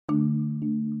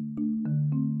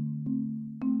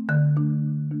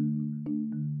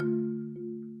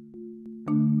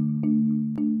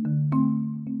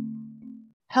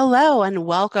Hello and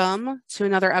welcome to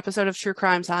another episode of True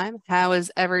Crime Time. How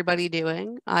is everybody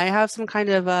doing? I have some kind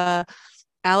of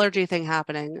allergy thing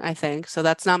happening, I think, so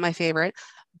that's not my favorite,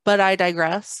 but I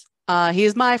digress.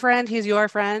 He's my friend, he's your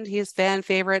friend, he's fan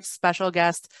favorite special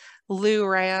guest Lou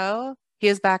Raio. He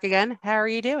is back again. How are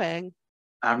you doing?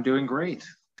 I'm doing great.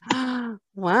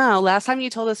 Wow, last time you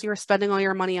told us you were spending all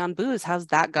your money on booze. How's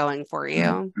that going for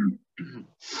you?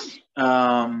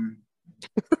 Um,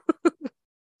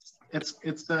 it's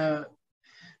it's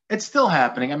still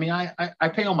happening. I mean, I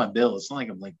pay all my bills. It's not like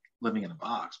I'm like living in a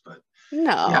box, but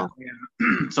yeah.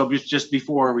 No. So just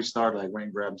before we started, I went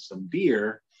and grabbed some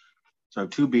beer. So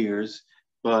two beers.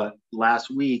 But last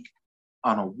week,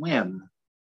 on a whim,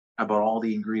 I bought all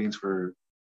the ingredients for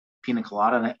pina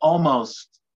colada, and I almost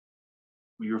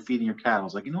when you were feeding your cat, I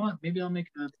was like, you know what? Maybe I'll make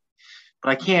it. But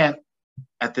I can't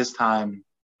at this time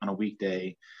on a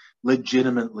weekday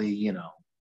legitimately,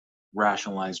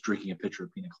 rationalize drinking a pitcher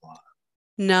of pina colada.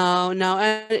 No, no,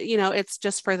 it's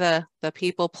just for the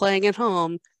people playing at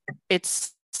home.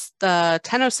 It's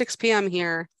 10:06 p.m.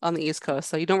 here on the East Coast,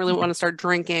 so you don't really want to start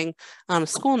drinking on a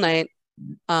school night.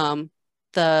 Um,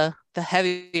 the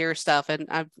heavier stuff, and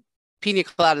pina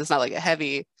colada is not like a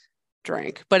heavy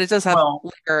drink, but it does have Well,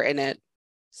 liquor in it.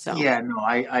 So, yeah, no,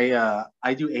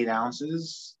 I do 8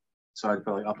 ounces. So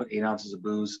I'll put 8 ounces of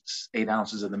booze, 8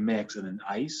 ounces of the mix, and then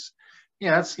ice.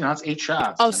 Yeah, that's 8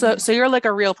 shots. oh, I so mean, so you're like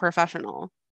a real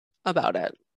professional about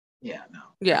it. yeah, no,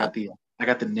 Yeah. I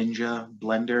got the Ninja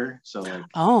blender. So like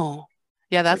Oh,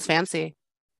 yeah, it's like that's fancy.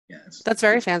 yeah, That's it's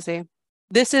very good. fancy.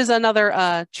 This is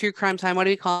another true crime time. What do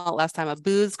we call it last time? A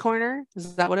booze corner?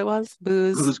 Is that what it was?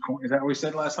 Booze. Booze corn. Is that what we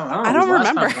said last time? I don't know I if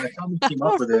it was don't last remember. time. By the time we I came up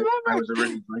don't with it, I remember. was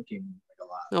already drinking like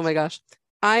a lot. Oh my So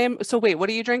gosh. So wait, what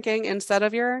are you drinking instead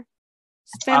of your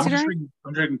fancy drink?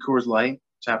 I'm drinking Coors Light,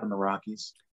 tapping the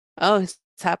Rockies. Oh, it's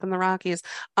Tap in the Rockies.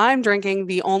 I'm drinking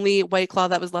the only White Claw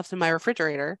that was left in my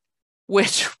refrigerator,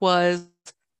 which was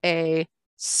a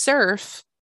Surf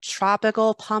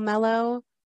Tropical Pomelo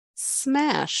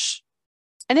Smash.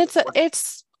 And What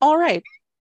it's all right.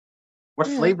 what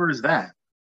Yeah. flavor is that?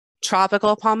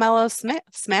 Tropical pomelo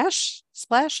smash,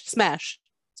 splash, smash,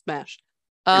 smash.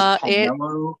 Is It.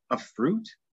 pomelo a fruit?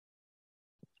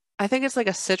 I think it's like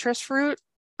a citrus fruit.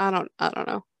 I don't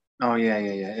know. Oh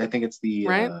yeah. I think it's the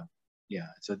Right? yeah,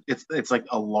 it's like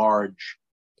a large,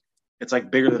 it's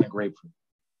like bigger than a grapefruit.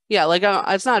 Yeah, like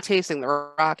it's not tasting the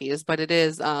Rockies, but it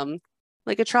is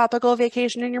like a tropical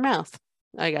vacation in your mouth,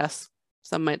 I guess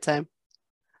some might say.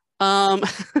 Um,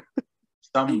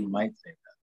 Some might say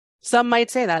some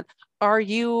might say that. Are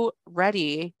you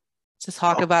ready to that.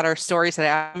 talk Oh, about our story today?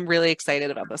 I'm really excited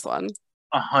about this one.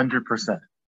 100%.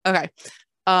 Okay.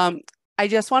 Um, I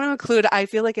just want to include, I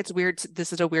feel like it's weird.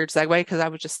 This is a weird segue because I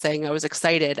was just saying I was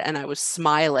excited and I was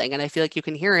smiling, and I feel like you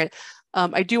can hear it.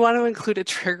 I do want to include a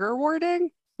trigger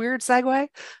warning, weird segue.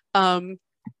 Um,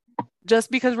 just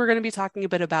because we're going to be talking a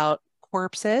bit about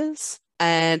corpses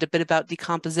and a bit about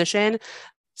decomposition.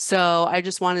 So I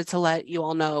just wanted to let you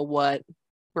all know what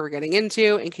we're getting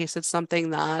into in case it's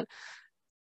something that,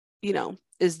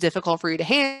 is difficult for you to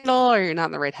handle or you're not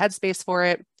in the right headspace for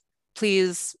it.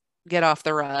 Please get off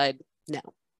the ride now.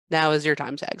 Now is your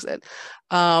time to exit.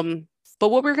 Um, but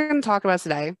what we're going to talk about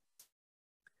today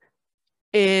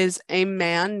is a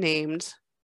man named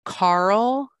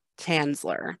Carl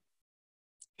Tanzler.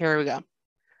 Here we go.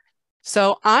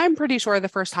 So I'm pretty sure the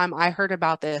first time I heard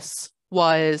about this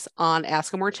was on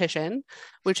Ask a Mortician,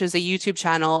 which is a YouTube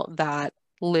channel that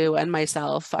Lou and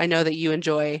myself, I know that you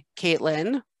enjoy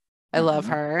Caitlin. I love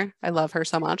Hmm. her. I love her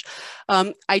so much.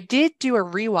 I did do a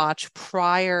rewatch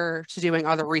prior to doing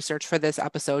other research for this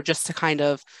episode just to kind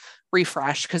of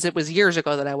refresh because it was years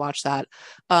ago that I watched that.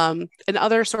 And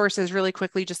other sources really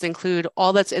quickly just include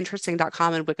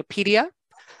allthat'sinteresting.com and Wikipedia.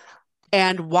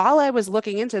 And while I was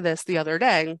looking into this the other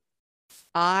day,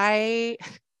 I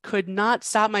could not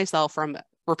stop myself from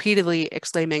repeatedly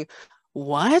exclaiming,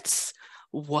 "What?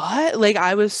 What?" Like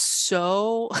I was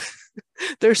so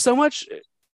there's so much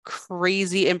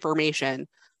crazy information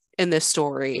in this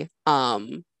story.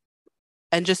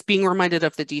 And just being reminded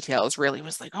of the details really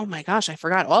was like, "Oh my gosh, I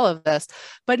forgot all of this."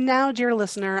 But now, dear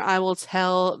listener, I will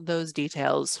tell those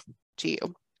details to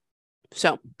you.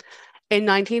 So, in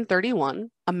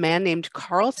 1931, a man named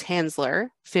Carl Tanzler,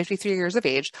 53 years of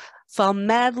age, fell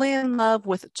madly in love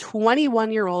with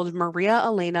 21-year-old Maria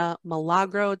Elena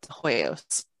Milagro de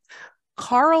Hoyos.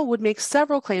 Carl would make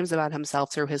several claims about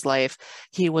himself through his life.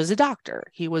 He was a doctor,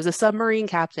 he was a submarine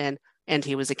captain, and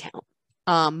he was a count.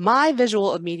 My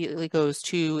visual immediately goes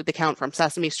to the count from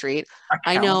Sesame Street. A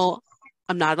I count? know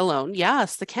I'm not alone.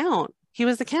 Yes, the count. He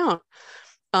was the count.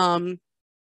 Um,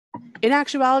 In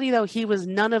actuality, though, he was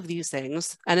none of these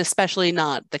things, and especially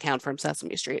not the Count from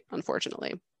Sesame Street,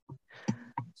 unfortunately.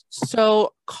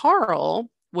 So Carl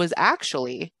was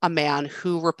actually a man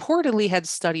who reportedly had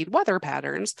studied weather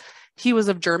patterns. He was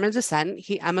of German descent.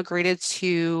 He emigrated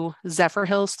to Zephyr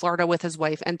Hills, Florida, with his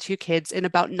wife and two kids in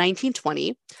about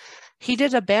 1920. He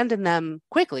did abandon them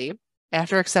quickly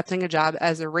after accepting a job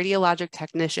as a radiologic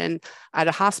technician at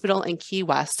a hospital in Key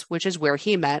West, which is where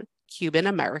he met Cuban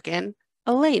American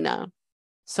Elena.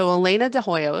 So Elena de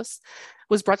Hoyos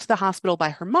was brought to the hospital by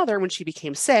her mother when she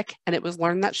became sick, and it was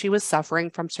learned that she was suffering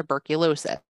from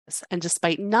tuberculosis. And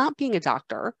despite not being a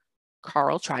doctor,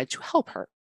 Carl tried to help her.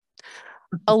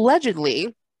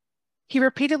 Allegedly, he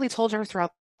repeatedly told her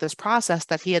throughout this process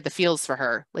that he had the feels for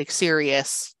her, like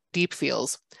serious, deep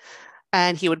feels.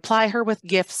 And he would ply her with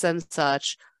gifts and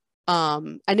such.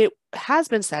 And it has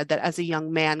been said that as a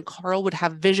young man, Carl would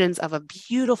have visions of a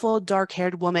beautiful,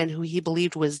 dark-haired woman who he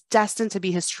believed was destined to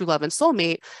be his true love and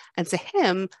soulmate. And to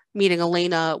him, meeting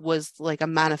Elena was like a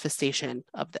manifestation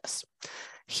of this.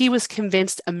 He was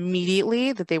convinced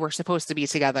immediately that they were supposed to be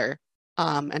together.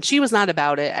 And she was not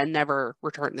about it and never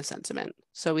returned the sentiment.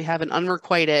 So we have an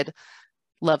unrequited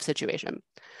love situation.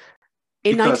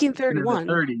 In Because in the 1931,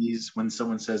 30s, when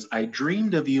someone says, I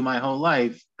dreamed of you my whole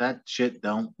life, that shit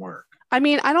don't work. I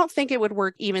mean, I don't think it would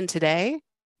work even today.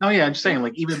 Oh yeah, I'm just saying,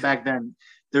 like even back then,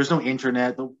 there's no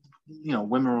internet.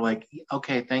 Women were like,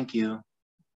 okay, thank you.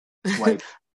 Swipe.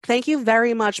 Thank you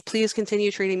very much. Please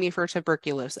continue treating me for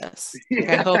tuberculosis. Like,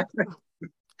 I Yeah. hope,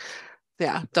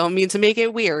 yeah, don't mean to make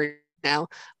it weird now,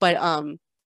 but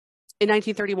in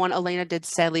 1931, Elena did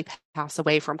sadly pass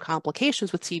away from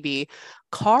complications with TB.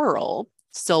 Carl,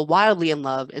 still wildly in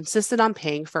love, insisted on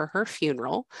paying for her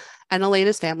funeral, and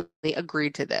Elena's family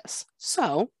agreed to this.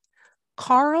 So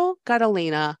Carl got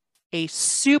Elena a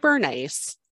super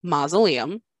nice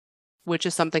mausoleum, which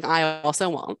is something I also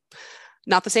want.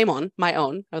 Not the same one, my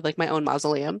own. I would like my own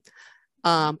mausoleum.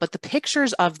 But the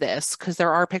pictures of this, because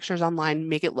there are pictures online,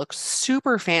 make it look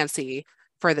super fancy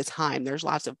for the time. There's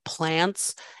lots of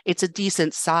plants. It's a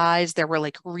decent size. There were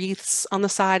like wreaths on the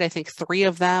side, I think three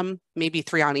of them, maybe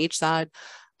three on each side.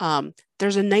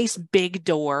 There's a nice big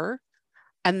door,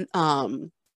 and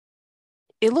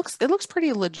it looks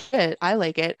pretty legit. I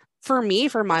like it. For me,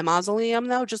 for my mausoleum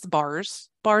though, just bars.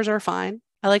 Bars are fine.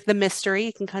 I like the mystery.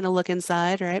 You can kind of look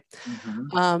inside, right?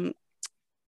 Mm-hmm. Um,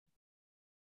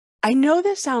 I know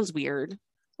this sounds weird,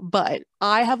 but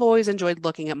I have always enjoyed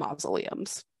looking at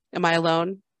mausoleums. Am I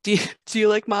alone? Do you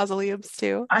like mausoleums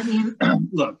too? I mean,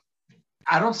 look,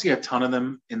 I don't see a ton of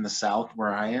them in the South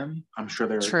where I am. I'm sure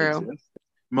there True. exist.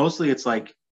 Mostly it's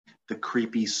like the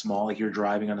creepy small, like you're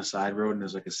driving on a side road and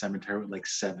there's like a cemetery with like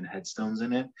 7 headstones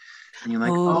in it. And you're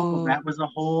like, oh, Oh, that was a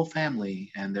whole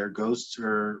family and their ghosts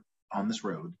are on this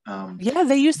road. yeah,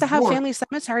 they used to have Or, family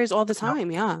cemeteries all the no, time.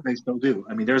 Yeah. they still do.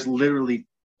 I mean, there's literally,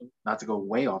 not to go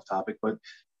way off topic, but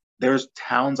there's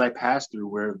towns I pass through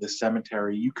where the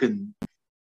cemetery,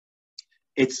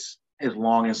 it's as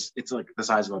long as it's like the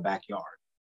size of a backyard.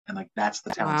 And like that's the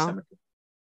town Wow. cemetery.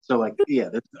 So like yeah,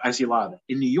 I see a lot of that.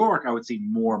 In New York, I would see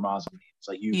more mausoleums.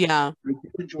 Like Yeah, I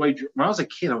enjoy. When I was a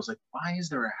kid, I was like, why is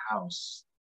there a house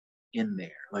in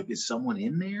there? Like, is someone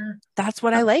in there? that's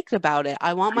what I, I liked about it.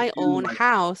 I want I my do own like.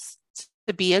 house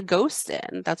to be a ghost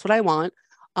in. That's what I want.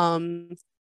 Um,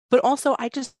 but also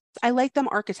I like them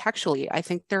architecturally. I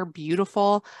think they're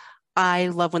beautiful. I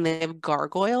love when they have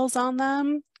gargoyles on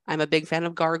them. I'm a big fan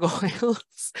of gargoyles.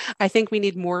 I think we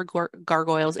need more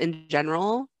gargoyles in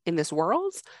general in this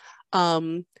world.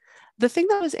 Um, the thing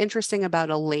that was interesting about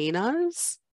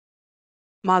Elena's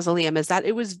mausoleum is that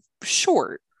it was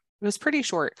short. It was pretty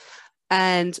short.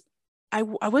 And I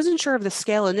wasn't sure of the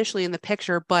scale initially in the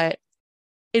picture, but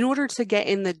in order to get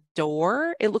in the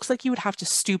door, it looks like you would have to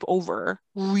stoop over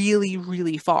really,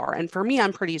 really far. And for me,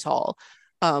 I'm pretty tall.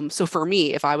 So for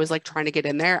me, if I was like trying to get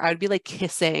in there, I would be like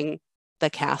kissing the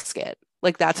casket.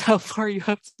 Like that's how far you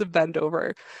have to bend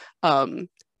over.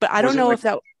 But I Was don't it know like? if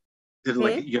that, Did it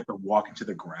like hmm? you have to walk into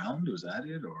the ground? Was that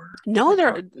it, or No, like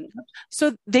how?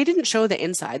 so they didn't show the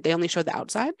inside. They only showed the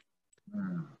outside.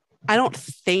 Hmm. I don't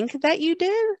think that you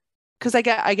did, because I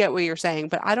get what you're saying,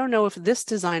 but I don't know if this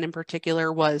design in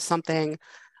particular was something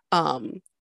um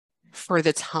for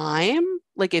the time,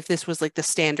 like if this was like the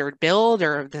standard build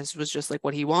or if this was just like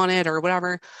what he wanted or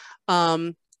whatever.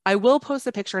 I will post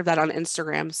a picture of that on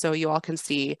Instagram so you all can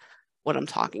see what I'm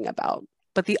talking about.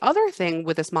 But the other thing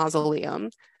with this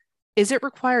mausoleum is it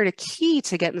required a key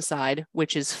to get inside,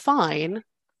 which is fine.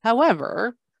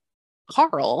 However,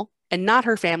 Carl and not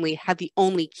her family had the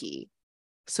only key.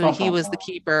 So Bum, he bum, was the bum.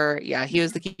 keeper. Yeah, he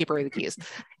was the keeper of the keys.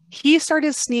 He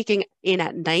started sneaking in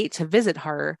at night to visit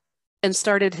her and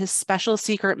started his special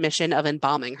secret mission of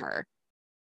embalming her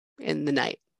in the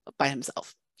night by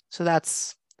himself. So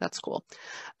that's cool.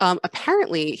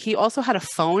 Apparently, he also had a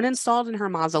phone installed in her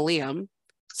mausoleum,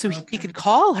 so he Okay. could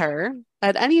call her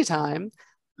at any time.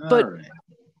 All But right.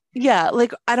 yeah,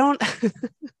 like I don't,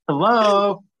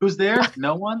 Hello. Who's there?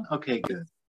 No one? Okay, good.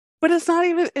 but it's not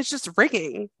even, it's just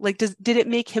ringing. Like, did it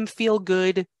make him feel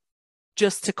good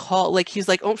just to call? Like, he's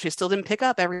like, oh, she still didn't pick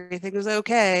up. Everything is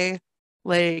okay.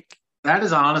 Like, That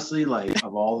is honestly like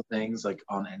of all the things like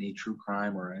on any true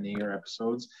crime or any of your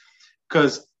episodes,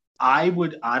 because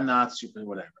I'm not super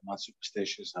whatever. I'm not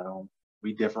superstitious. I don't.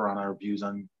 We differ on our views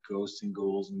on ghosts and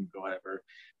ghouls and whatever.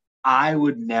 I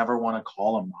would never want to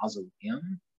call a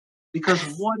mausoleum because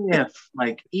what if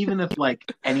like even if like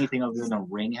anything other than a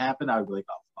ring happened, I would be like,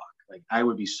 oh fuck, like I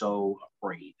would be so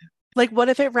afraid. like, what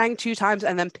if it rang two times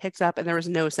and then picked up and there was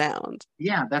no sound?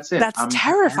 Yeah, that's it. That's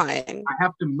terrifying. I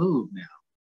have to move now.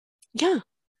 Yeah,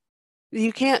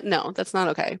 you can't. No, that's not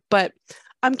okay. But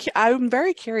I'm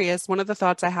very curious. One of the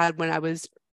thoughts I had when I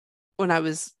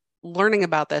was learning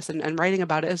about this and writing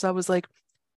about it is I was like,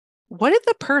 what did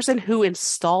the person who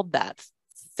installed that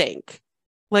think?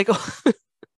 Like,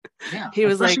 Yeah, he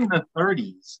was especially like, in the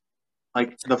 30s.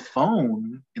 Like the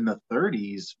phone in the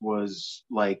 30s was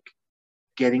like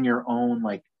getting your own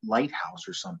like lighthouse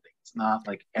or something. It's not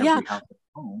like yeah. every house has a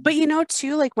phone. But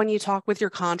too, like when you talk with your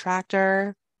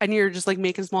contractor and you're just like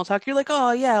making small talk, you're like,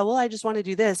 oh yeah, well, I just want to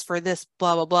do this for this,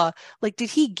 blah, blah, blah. Like, did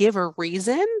he give a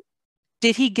reason?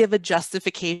 Did he give a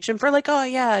justification for like, oh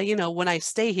yeah, when I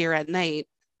stay here at night,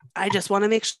 I just want to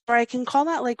make sure I can call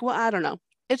that? Like, well, I don't know.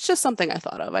 It's just something I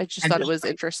thought of. I just And thought it just was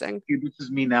interesting. this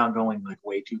is me now going like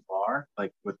way too far,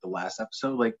 like with the last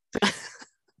episode. Like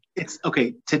it's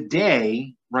okay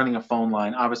today running a phone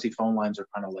line. Obviously, phone lines are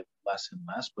kind of like less and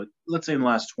less, but let's say in the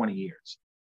last 20 years,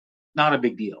 not a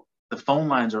big deal. The phone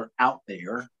lines are out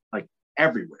there like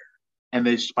everywhere, and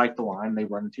they spike the line, they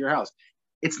run into your house.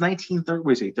 It's 1930.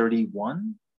 What is it?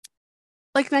 31.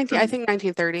 Like 19, I think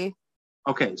 1930.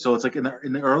 Okay, so it's like in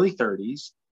the early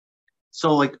 30s.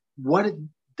 So like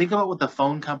think about what the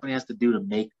phone company has to do to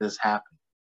make this happen.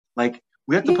 Like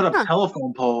we have to put up Yeah.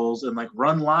 telephone poles and like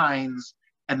run lines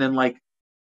and then like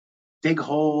dig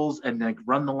holes and like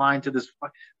run the line to this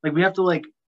like we have to like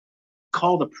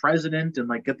call the president and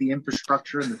like get the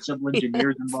infrastructure and the civil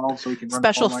engineers involved so we can run the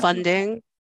Special phone line. funding.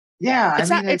 Yeah,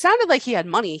 I mean It sounded like he had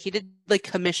money. He did like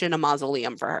commission a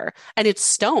mausoleum for her. And it's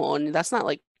stone. That's not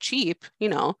like cheap.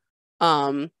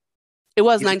 Um, it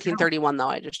was he's a count. 1931 though.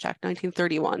 I just checked.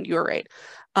 1931. You were right.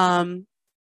 Um,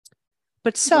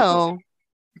 but Look, look. so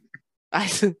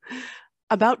I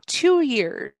about 2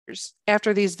 years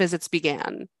after these visits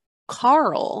began,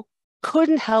 Carl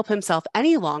couldn't help himself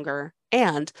any longer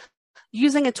and,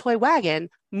 using a toy wagon,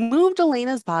 moved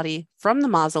Elena's body from the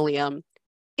mausoleum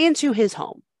into his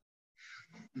home.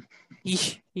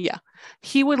 Yeah.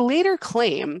 He would later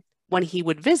claim when he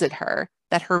would visit her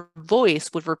that her voice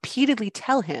would repeatedly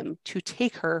tell him to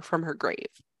take her from her grave.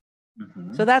 So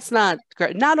Mm-hmm. that's not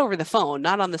great. Not over the phone,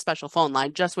 not on the special phone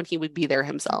line, just when he would be there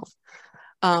himself.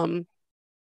 Um,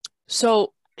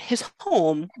 so his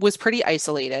home was pretty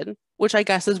isolated, which I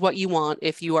guess is what you want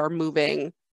if you are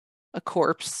moving a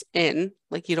corpse in.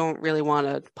 Like you don't really want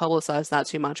to publicize that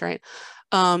too much, right?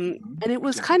 Mm-hmm. And it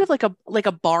was Exactly. kind of like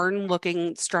a barn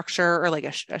looking structure or like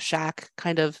a shack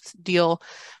kind of deal.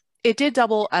 It did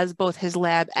double as both his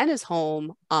lab and his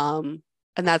home.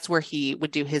 And that's where he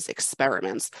would do his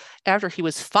experiments after he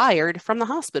was fired from the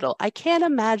hospital. I can't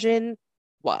imagine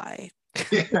why.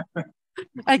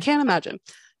 I can't imagine.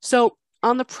 So,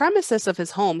 on the premises of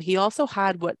his home, he also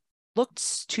had what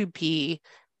looked to be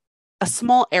a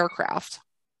small aircraft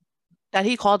that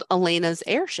he called Elena's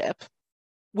airship,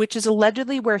 which is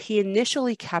allegedly where he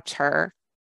initially kept her,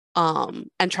 and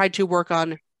tried to work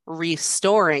on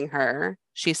restoring her,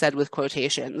 she said with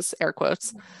quotations, air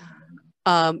quotes.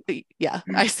 Yeah,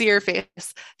 I see your face.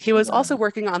 He was Yeah. also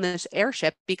working on this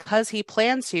airship because he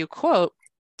planned to, quote,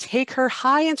 take her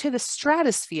high into the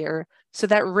stratosphere so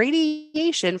that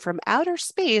radiation from outer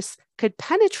space could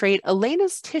penetrate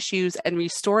Elena's tissues and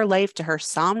restore life to her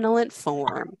somnolent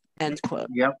form, end quote.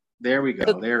 Yep. There we So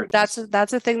go. There it that's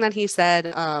a thing that he said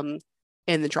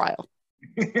in the trial.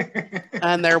 is.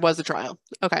 And there was a trial.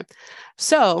 Okay.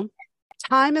 So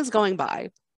time is going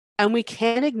by, and we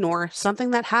can't ignore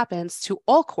something that happens to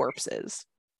all corpses.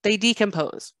 They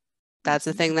decompose. That's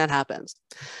the thing that happens.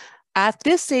 At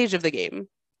this stage of the game,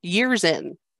 years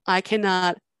in, I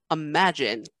cannot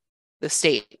imagine the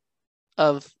state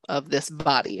of this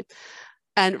body.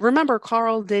 And remember,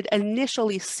 Carl did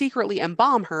initially secretly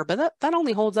embalm her, but that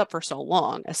only holds up for so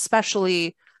long,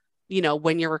 especially,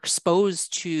 when you're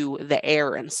exposed to the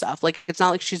air and stuff. Like it's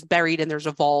not like she's buried and there's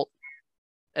a vault,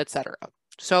 etc.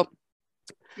 So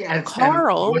Yeah, and what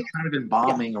Carl, kind of yeah,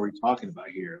 embalming are we talking about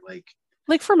here? like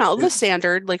the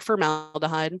standard, like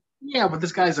formaldehyde. Yeah, but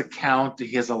this guy's a count.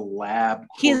 He has a lab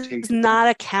He's quotation. not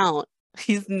a count.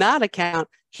 He's not a count.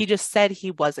 He just said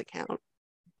he was a count.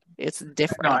 It's No,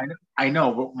 different. I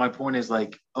know, but my point is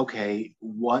okay,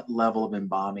 what level of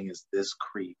embalming is this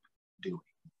creep doing?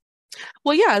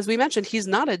 Well, yeah, as we mentioned, he's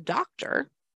not a doctor.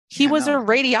 He Yeah, was a no.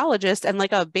 radiologist and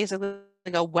like a basically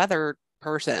like a weather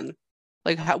person.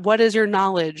 Like, what is your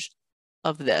knowledge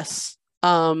of this?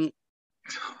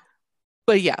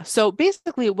 But yeah, so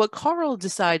basically, what Carl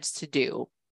decides to do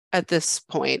at this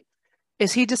point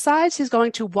is he decides he's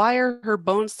going to wire her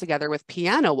bones together with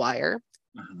piano wire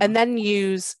Uh-huh. and then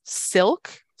use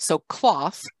silk, so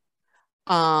cloth,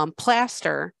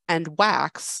 plaster, and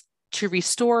wax to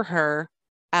restore her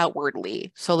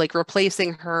outwardly. So, like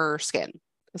replacing her skin,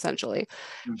 essentially.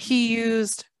 Mhm. He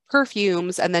used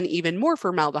perfumes and then even more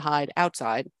formaldehyde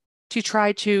outside to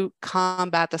try to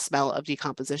combat the smell of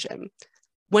decomposition.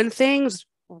 When things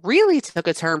really took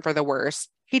a turn for the worse,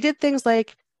 he did things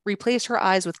like replace her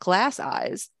eyes with glass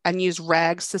eyes and use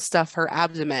rags to stuff her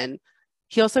abdomen.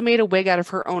 He also made a wig out of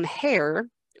her own hair.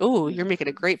 Oh, you're making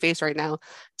a great face right now,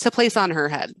 to place on her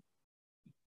head.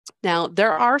 Now,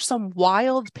 there are some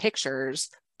wild pictures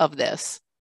of this.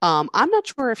 I'm not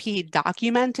sure if he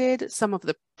documented some of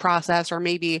the process or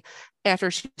maybe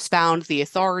after she's found, the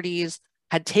authorities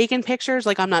had taken pictures.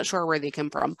 Like, I'm not sure where they came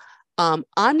from. I'm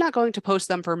not going to post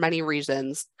them for many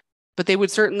reasons, but they would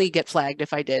certainly get flagged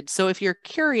if I did. So if you're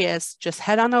curious, just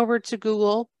head on over to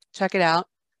Google, check it out.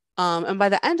 And by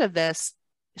the end of this,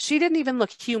 she didn't even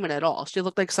look human at all. She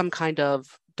looked like some kind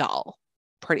of doll,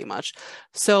 pretty much.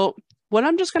 So what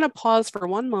I'm just going to pause for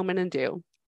one moment and do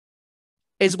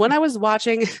is when I was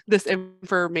watching this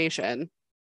information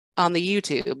on the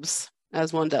YouTubes,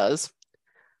 as one does,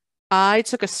 I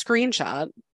took a screenshot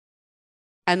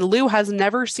and Lou has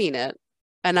never seen it.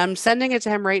 And I'm sending it to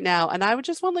him right now. And I would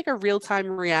just want like a real-time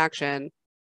reaction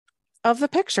of the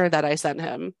picture that I sent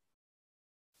him.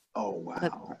 Oh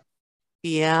But wow.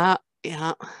 yeah,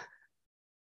 yeah.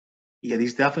 Yeah,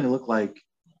 these definitely look like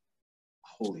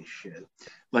holy shit.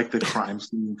 Like the crime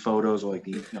scene photos or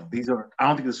these are I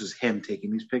don't think this was him taking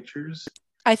these pictures.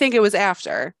 I think it was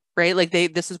after, right? Like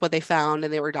this is what they found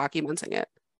and they were documenting it.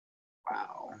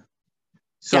 Wow.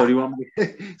 So Yeah. do you want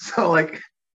me so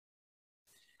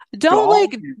Don't doll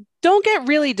like don't get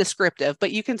really descriptive,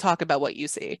 but you can talk about what you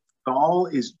see. doll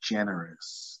is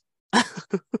generous.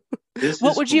 This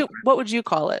What is would you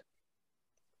call it?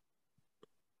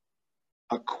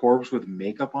 a corpse with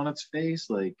makeup on its face.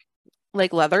 Like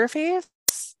Leatherface?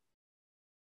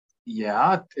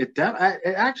 Yeah, it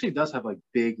actually does have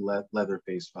big leather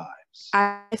face vibes.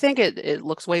 I think it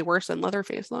looks way worse than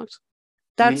Leatherface looks.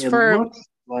 I mean, That's it for looks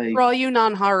for all you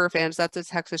non-horror fans, that's a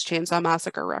Texas Chainsaw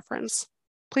Massacre reference.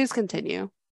 Please continue.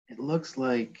 it looks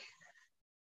like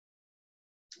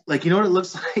you know what it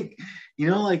looks like.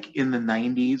 Like in the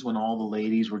 '90s when all the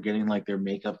ladies were getting their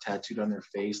makeup tattooed on their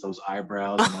face, those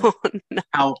eyebrows, and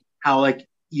Oh no. how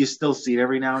you still see it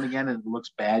every now and again, and it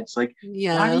looks bad. It's like, why do you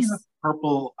have Yes.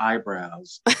 purple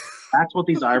eyebrows? That's what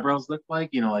these eyebrows look like.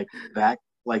 Like that,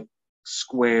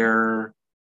 square,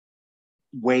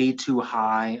 way too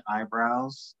high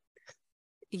eyebrows,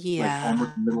 almost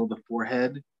Yeah. middle of the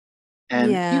forehead,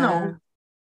 and Yeah.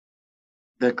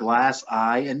 the glass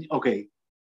eye. And okay,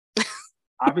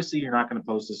 obviously you're not going to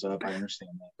post this up. I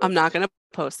understand that, I'm but not gonna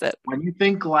post it. when you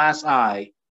think glass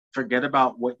eye, forget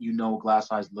about what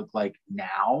glass eyes look like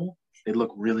now. They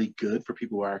look really good for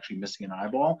people who are actually missing an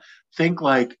eyeball. Think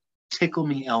Tickle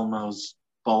Me Elmo's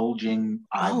bulging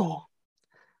eyeball. Oh.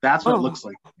 That's what it Oh. looks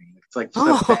like to me. It's like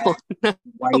just a bad Oh no.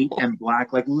 white and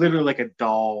black, literally like a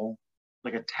doll,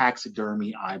 like a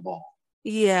taxidermy eyeball.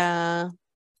 Yeah.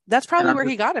 That's And probably I'm where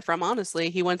just, he got it from, honestly.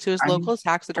 He went to his I mean, local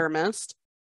taxidermist.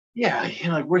 yeah,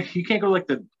 where you can't go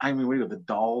to we go to the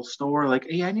doll store.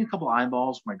 Hey, I need a couple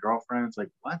eyeballs for my girlfriend. It's like,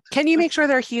 what? Can you That's make sure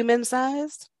they're human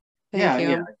sized? Thank yeah, yeah,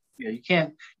 you. yeah.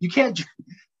 You can't.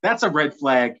 That's a red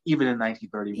flag, even in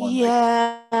 1931. You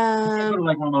can't go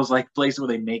Yeah. to one of those places where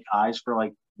they make eyes for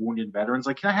wounded veterans.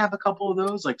 Can I have a couple of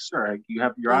those? Sir, you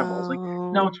have your eyeballs.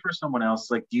 No, No. it's for someone else.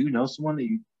 Do you know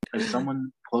someone is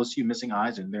someone close to you missing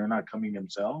eyes and they're not coming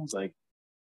themselves?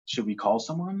 Should we call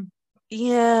someone?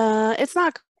 Yeah, it's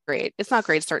not great. It's not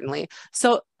great, certainly.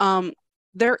 So,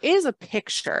 there is a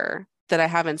picture that I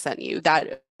haven't sent you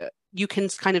that you can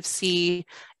kind of see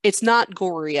it's not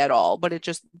gory at all, but it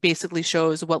just basically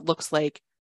shows what looks like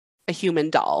a human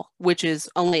doll, which is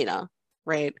Elena,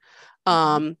 right?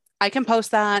 Mhm. I can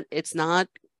post that. It's not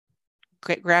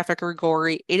graphic or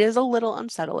gory. It is a little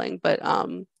unsettling, but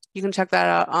you can check that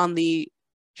out on the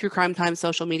True Crime Time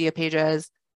social media pages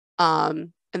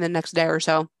in the next day or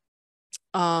so.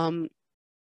 Um,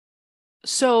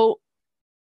 so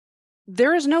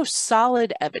there is no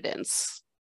solid evidence.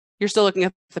 You're still looking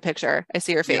at the picture. I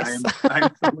see your Yeah, face.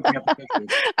 I'm still looking at the pictures.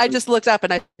 I just looked up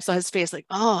and I saw his face, like,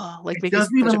 oh, like It making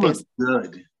doesn't such even a look face.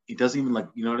 good. It doesn't even like,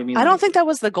 you know what I mean? I don't Like, think that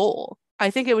was the goal. I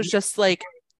think it was just like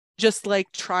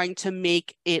trying to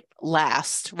make it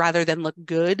last rather than look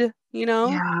good, you know?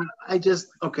 yeah, I just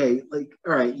okay, like,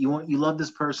 all right, you love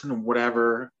this person or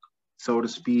whatever, so to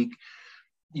speak.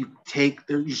 You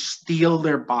steal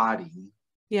their body,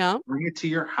 Yeah, bring it to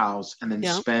your house, and then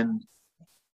yeah. spend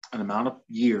an amount of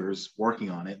years working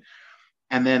on it,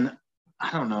 and then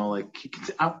I don't know, like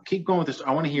I'll keep going with this.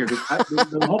 I want to hear because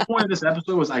the whole point of this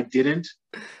episode was I didn't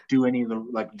do any of the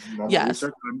like normal Yes.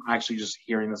 research. I'm actually just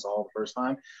hearing this all the first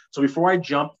time. So before I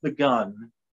jump the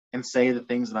gun and say the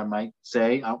things that I might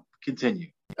say, I'll continue.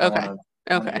 I want Okay. to.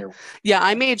 I want to Okay. hear. Yeah,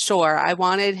 I made sure I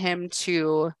wanted him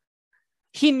to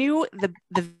he knew the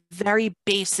very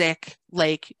basic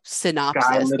like Guy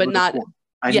synopsis, lived but with a not corpse.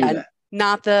 I knew yeah, that.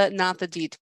 not the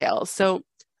details. So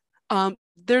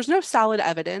there's no solid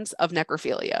evidence of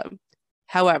necrophilia.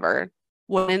 However,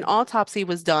 when an autopsy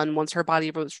was done once her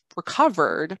body was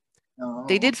recovered,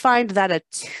 they No, did find that a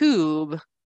tube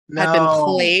had been no,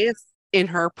 placed in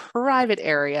her private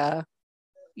area.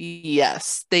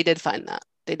 Yes, they did find that.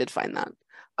 They did find that.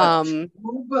 a Um,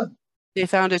 tube. they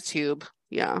found a tube.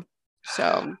 Yeah.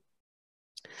 So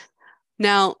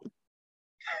now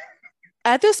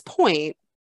at this point,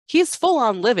 he's full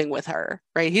on living with her,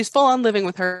 right? He's full on living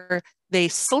with her. They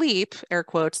sleep, air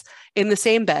quotes, in the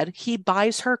same bed. He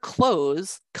buys her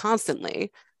clothes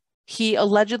constantly. He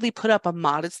allegedly put up a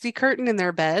modesty curtain in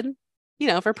their bed,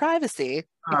 for privacy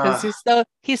because Uh,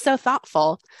 he's so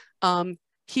thoughtful. Um,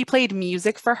 he played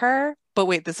music for her, but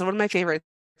wait, this is one of my favorite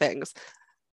things.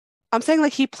 I'm saying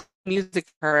like he played music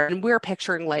for her, and we're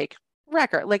picturing like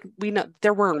record, like we know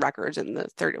there weren't records in the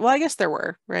 30s. Well, I guess there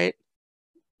were, right?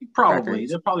 probably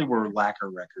Records. there probably were lacquer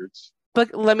records.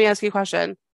 But let me ask you a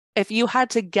question. If you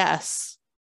had to guess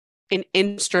an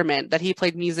instrument that he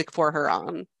played music for her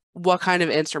on, what kind of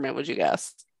instrument would you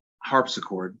guess?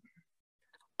 Harpsichord.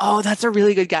 Oh, that's a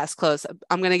really good guess. Close.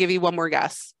 I'm gonna give you one more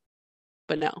guess,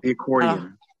 but no. The Uh,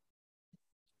 accordion.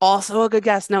 also a good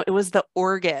guess. No, it was the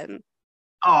organ.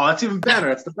 Oh, that's even better.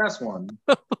 That's the best one.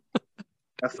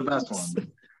 That's the best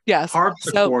one. Yes. So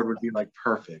Harpsichord would be like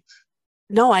perfect.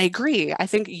 no, I agree. I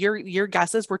think your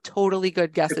guesses were totally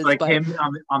good It's guesses, like but him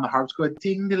on the harpsichord,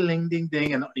 ding ding ding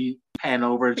ding, and you pan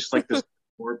over, it's just like this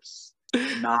corpse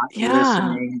not yeah,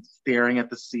 listening, staring at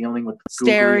the ceiling with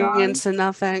googly staring eyes. into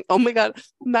nothing. Oh my God.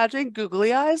 Imagine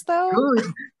googly eyes though. Good.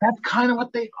 That's kind of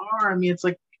what they are. I mean, it's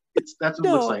like that's what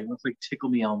it looks No, like. It looks like Tickle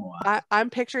Me Elmo eyes. I'm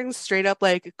picturing straight up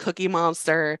like Cookie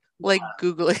Monster, like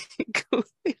googly.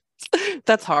 Googly.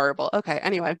 That's horrible. Okay,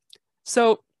 anyway.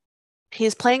 So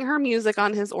he's playing her music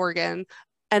on his organ.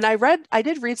 And I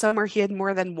did read somewhere he had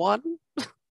more than one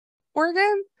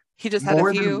organ. He just had a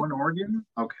More than few. one organ?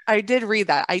 Okay. I did read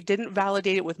that. I didn't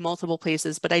validate it with multiple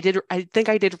places, but I think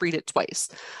I did read it twice.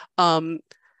 Um,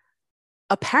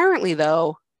 apparently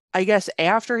though, I guess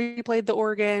after he played the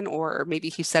organ, or maybe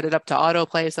he set it up to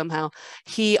autoplay somehow,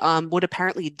 he would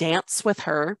apparently dance with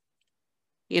her,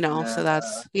 so Uh,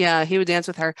 that's yeah, he would dance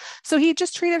with her. So he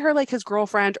just treated her like his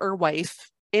girlfriend or wife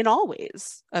in all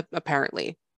ways,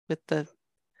 apparently, with the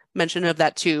mention of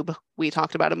that tube we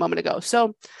talked about a moment ago.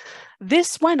 So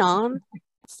this went on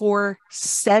for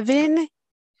 7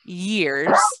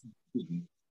 years,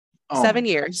 oh my 7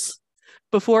 years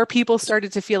before people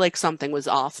started to feel like something was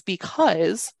off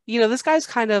because, this guy's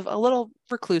kind of a little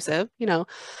reclusive,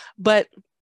 but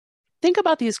think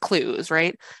about these clues,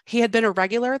 right? He had been a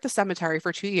regular at the cemetery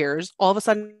for 2 years. All of a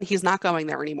sudden, he's not going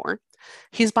there anymore.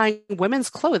 He's buying women's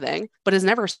clothing, but is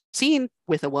never seen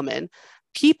with a woman.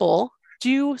 People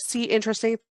do see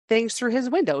interesting things through his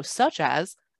window, such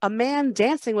as a man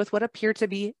dancing with what appeared to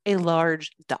be a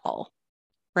large doll,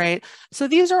 right? So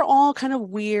these are all kind of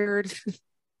weird,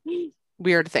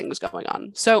 weird things going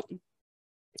on. So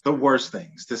the worst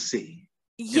things to see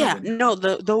in a yeah, window. no,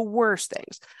 the worst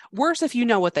things. Worse if you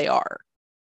know what they are,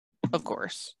 of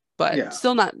course, but Yeah.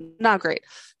 still not great.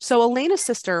 So Elena's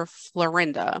sister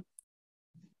Florinda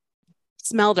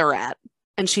smelled a rat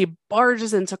and she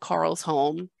barges into Carl's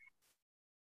home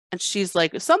and she's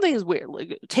like, something is weird.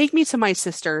 Like, take me to my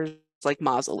sister's like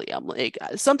mausoleum. Like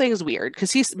something is weird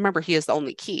because remember, he is the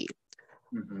only key.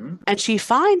 Mm-hmm. And she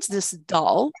finds this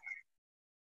doll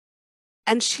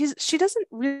and she doesn't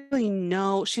really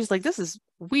know. She's like, this is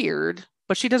weird,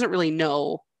 but she doesn't really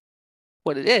know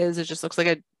what it is. It just looks like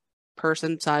a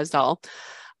person-sized doll.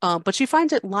 But she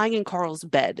finds it lying in Carl's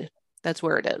bed. That's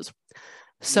where it is.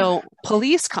 So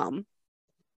police come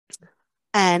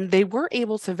and they were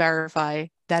able to verify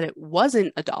that it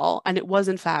wasn't a doll and it was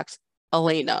in fact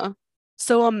Elena.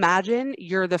 So imagine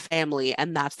you're the family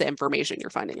and that's the information you're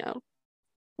finding out.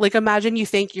 Like imagine you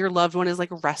think your loved one is like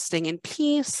resting in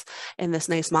peace in this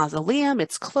nice mausoleum.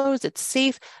 It's closed, it's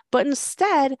safe, but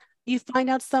instead you find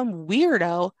out some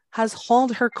weirdo has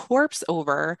hauled her corpse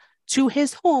over to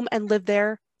his home and lived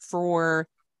there for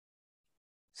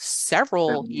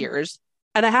several 7 years. years.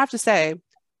 And I have to say,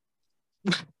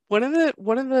 one of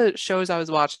the shows I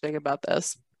was watching about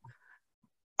this,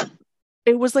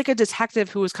 it was like a detective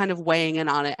who was kind of weighing in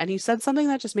on it, and he said something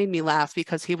that just made me laugh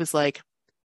because he was like,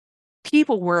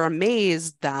 people were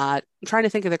amazed that I'm trying to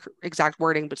think of the exact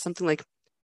wording, but something like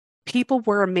people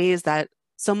were amazed that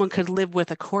someone could live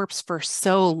with a corpse for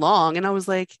so long. And I was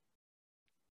like,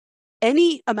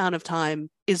 any amount of time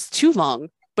is too long.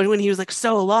 But when he was like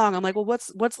so long, I'm like, well,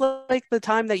 what's like the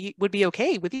time that you would be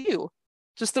okay with you?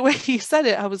 Just the way he said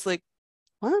it, I was like,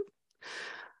 what?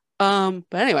 But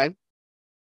anyway,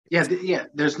 Yeah.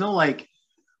 There's no like,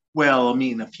 well, I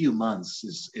mean, a few months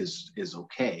is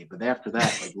okay, but after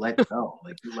that, like, let go,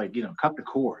 like cut the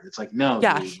cord. It's like, no,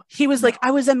 yeah, dude, he was no. like,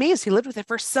 I was amazed. He lived with it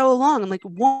for so long. I'm like,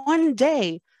 one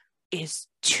day is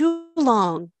too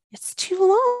long. It's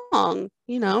too long.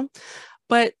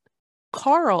 But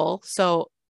Carl, so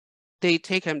they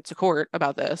take him to court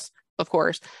about this, of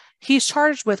course. He's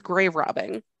charged with grave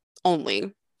robbing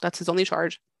only. That's his only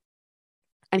charge.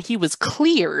 And he was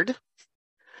cleared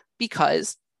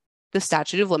because the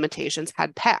statute of limitations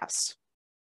had passed.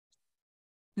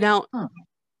 Now, Huh.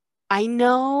 I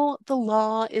know the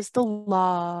law is the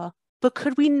law, but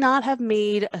could we not have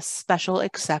made a special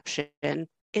exception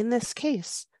in this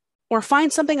case? Or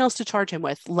find something else to charge him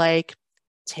with, like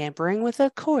tampering with a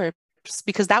corpse,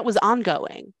 because that was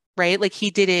ongoing, right? Like he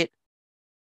did it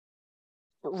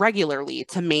regularly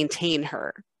to maintain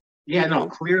her, Yeah, you no, know?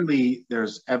 clearly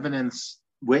there's evidence,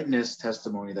 witness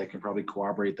testimony that can probably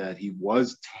corroborate that he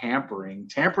was tampering.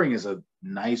 Tampering is a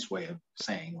nice way of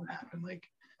saying what happened. Like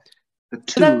the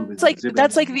tube That's is like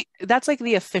that's like exhibiting.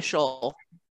 the official Of course,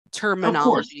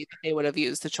 terminology that they would have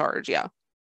used to charge. Yeah.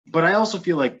 but I also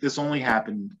feel like this only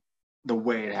happened the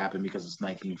way it happened because it's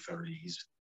 1930s.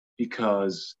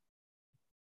 Because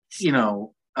you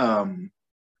know,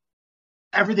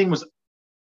 everything was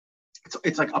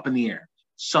it's like up in the air.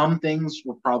 Some things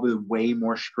were probably way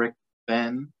more strict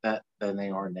than they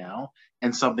are now,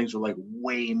 and some things were like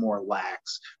way more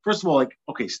lax. First of all, like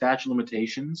okay, statute of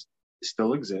limitations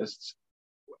still exists.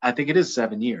 I think it is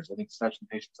 7 years. I think statute of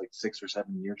limitations is like 6 or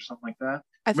 7 years or something like that.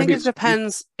 I think Maybe it it's three,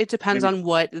 depends. It depends maybe. on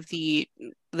what the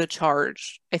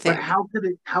charge, I But think.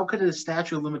 how could a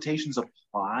statute of limitations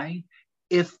apply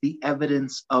if the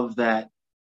evidence of that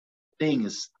thing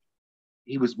is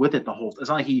he was with it the whole. It's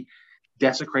not like he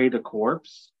desecrated a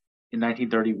corpse in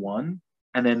 1931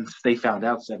 and then they found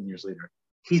out 7 years later.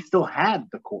 He still had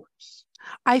the corpse.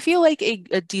 I feel like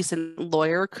a decent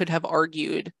lawyer could have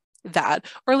argued that,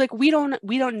 or like we don't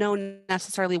know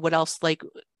necessarily what else like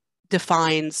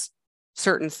defines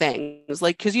certain things,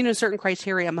 like because certain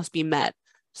criteria must be met.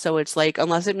 So it's like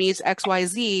unless it meets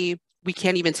XYZ, we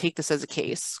can't even take this as a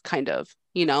case, kind of.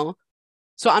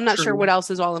 So I'm not sure what True.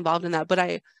 else is all involved in that, but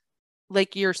I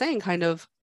like you're saying, kind of,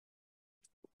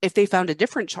 if they found a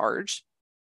different charge,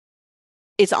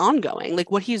 it's ongoing.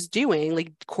 Like what he's doing,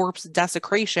 like corpse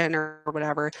desecration or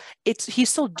whatever, he's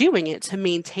still doing it to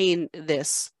maintain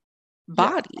this Yeah,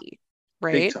 body, big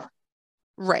right? time.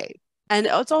 Right. And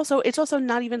it's also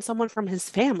not even someone from his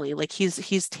family. Like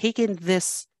he's taken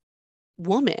this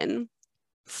woman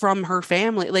from her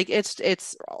family. Like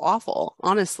it's awful,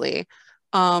 honestly.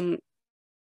 Um,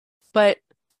 but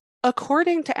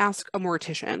according to Ask a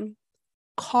Mortician,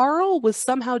 Carl was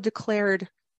somehow declared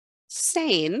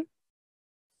sane,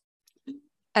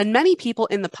 and many people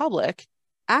in the public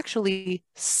actually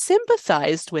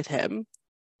sympathized with him,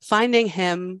 finding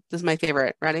him, this is my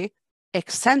favorite, ready?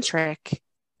 Eccentric,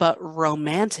 but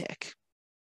romantic.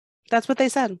 That's what they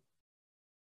said.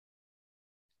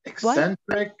 What?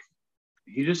 Eccentric.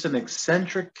 He's just an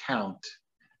eccentric count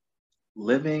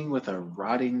living with a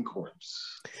rotting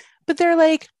corpse. But they're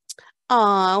like,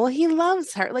 oh, well, he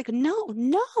loves her. Like, no,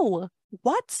 no.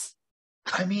 What?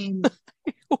 I mean,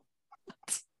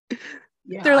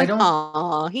 yeah, They're I like, don't.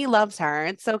 oh, he loves her.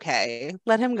 It's okay.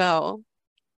 Let him go.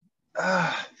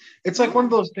 uh, it's like one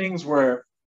of those things where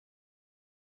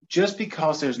just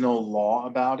because there's no law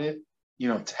about it,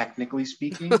 technically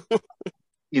speaking,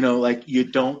 like you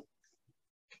don't.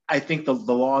 I think the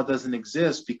law doesn't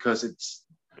exist because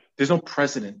there's no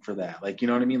precedent for that. Like, you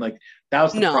know what I mean? Like that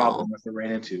was the No, problem that they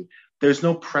ran into. There's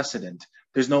no precedent.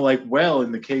 There's no like, well,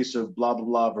 in the case of blah blah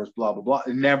blah versus blah blah blah.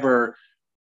 It never,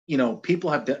 people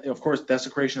have, of course,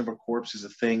 desecration of a corpse is a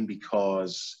thing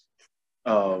because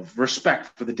of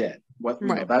respect for the dead.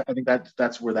 right, That I think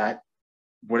that's where that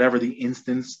whatever the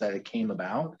instance that it came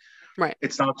about. right.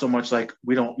 It's not so much like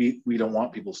we don't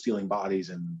want people stealing bodies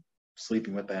and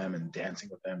sleeping with them and dancing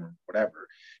with them or whatever.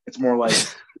 It's more like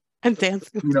And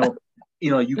dancing. you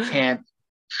know, you can't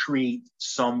treat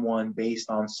someone based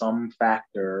on some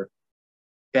factor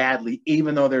badly,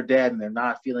 even though they're dead and they're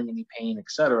not feeling any pain,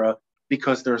 etc.,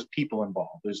 because there's people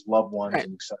involved, there's loved ones, Right.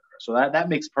 and etc. So that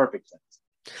makes perfect sense.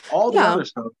 All the Yeah. other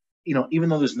stuff, even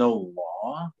though there's no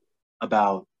law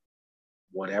about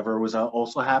whatever was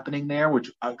also happening there,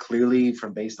 which clearly,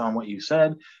 from based on what you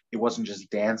said, it wasn't just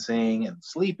dancing and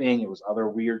sleeping; it was other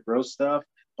weird, gross stuff.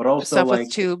 But also, Stuff with like,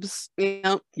 tubes.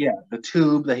 Yeah. yeah, the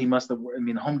tube that he must have. I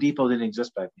mean, Home Depot didn't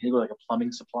exist back then. He'd go like a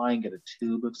plumbing supply and get a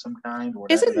tube of some kind, or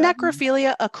whatever Isn't that means.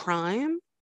 necrophilia a crime?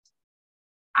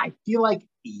 I feel like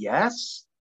yes,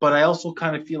 but I also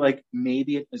kind of feel like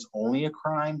maybe it is only a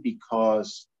crime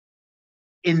because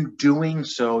in doing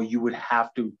so, you would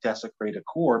have to desecrate a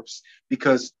corpse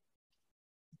because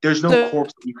there's no So,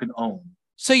 corpse that you can own.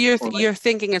 so you're Or like you're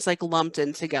thinking it's like lumped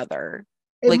in together,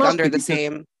 it like must under be the because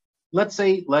same. let's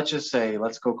just say,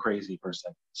 let's go crazy for a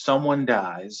second. Someone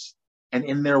dies, and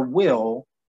in their will,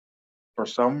 for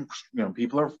some,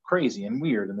 people are crazy and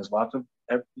weird, and there's lots of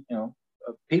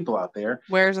people out there.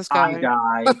 Where's this I going?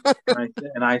 die,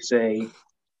 and I say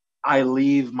I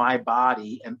leave my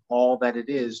body and all that it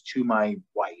is to my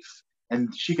wife,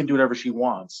 and she can do whatever she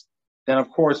wants. Then, of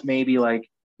course, maybe like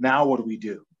now, what do we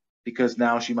do? Because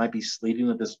now she might be sleeping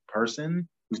with this person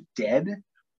who's dead.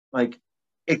 Like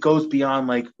it goes beyond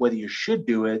like whether you should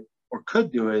do it or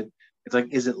could do it. It's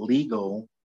like, is it legal?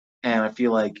 And I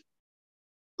feel like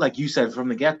you said from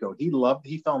the get go, he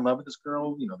fell in love with this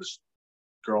girl. This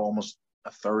girl almost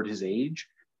a third his age.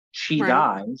 She Right.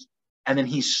 dies, and then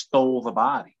he stole the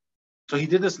body. So he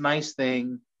did this nice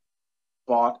thing,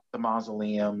 bought the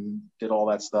mausoleum, did all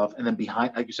that stuff, and then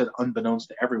behind, like you said, unbeknownst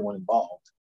to everyone involved,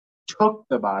 took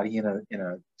the body in a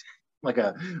like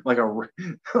a like a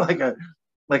like a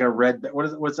like a red, what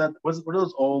is it, what's that, what are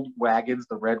those old wagons,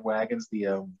 the red wagons,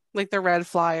 the Like the red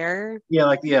flyer.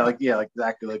 like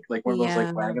exactly, like one of those like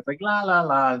Yeah. wagons, like la la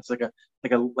la. It's like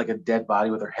a dead body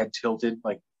with her head tilted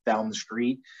like down the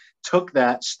street. Took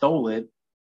that, stole it,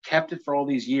 kept it for all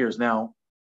these years. Now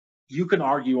you can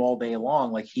argue all day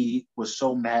long like he was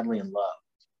so madly in love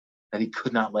that he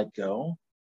could not let go,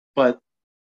 but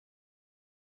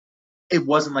it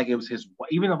wasn't like it was his.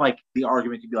 Even if like the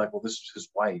argument could be like, well, this is his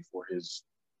wife or his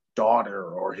daughter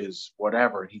or his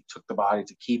whatever, and he took the body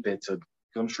to keep it to.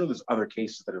 I'm sure there's other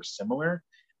cases that are similar,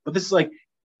 but this is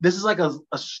like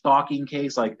a stalking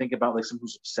case. Like think about like someone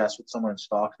who's obsessed with someone and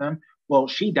stalked them. Well,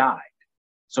 she died,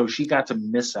 so she got to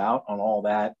miss out on all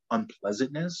that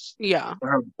unpleasantness. Yeah. But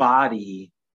her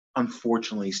body,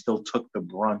 unfortunately, still took the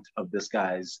brunt of this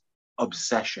guy's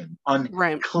obsession,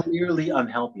 Right. clearly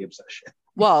unhealthy obsession.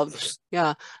 Well,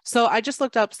 yeah. So I just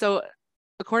looked up. So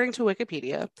according to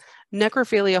Wikipedia,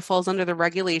 necrophilia falls under the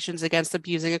regulations against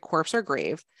abusing a corpse or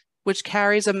grave, which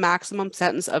carries a maximum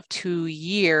sentence of 2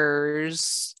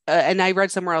 years. And I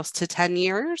read somewhere else to 10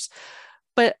 years.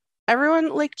 But everyone,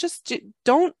 like, just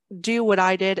don't do what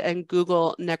I did and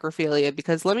Google necrophilia,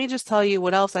 because let me just tell you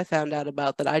what else I found out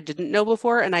about that I didn't know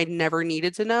before and I never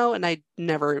needed to know. And I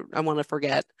want to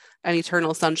forget an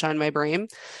eternal sunshine in my brain.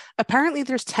 Apparently,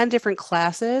 there's 10 different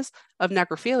classes of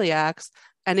necrophiliacs,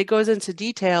 and it goes into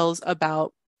details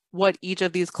about what each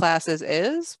of these classes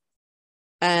is.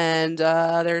 And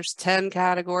there's 10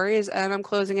 categories, and I'm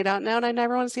closing it out now, and I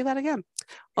never want to see that again.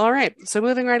 All right, so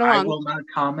moving right I along. will not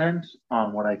comment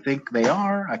on what I think they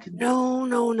are. No,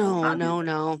 no, I will no, not do no, that.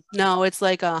 no. No, it's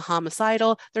like a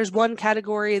homicidal. There's one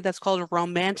category that's called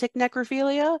romantic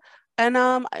necrophilia, and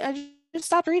I just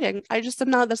stopped reading. I just am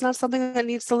not, that's not something that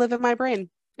needs to live in my brain.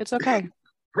 It's okay.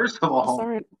 First of Just all all,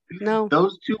 right. No.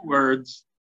 those two words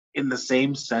in the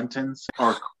same sentence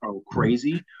are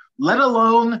crazy, let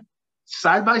alone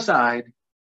side by side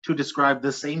to describe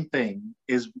the same thing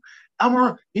is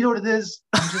you know what it is?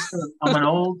 I'm an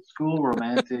old school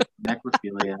romantic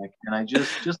necrophiliac, and I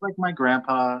just like my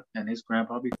grandpa and his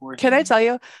grandpa before Can I him. tell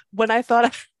you, when I thought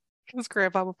I was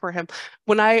grandpa before him,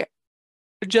 when I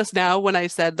just now when I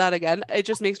said that again, it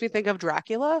just makes me think of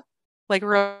Dracula. like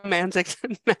romantic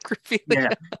Yeah,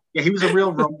 necrophilia. yeah. He was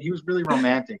really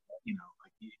romantic.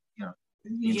 Like he Yeah.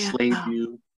 enslaved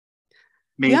you,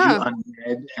 made you Yeah.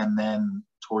 undead, and then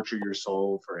torture your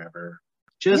soul forever,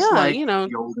 just Yeah, like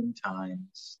the olden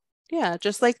times. yeah,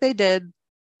 just like they did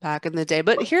back in the day.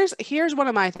 But here's one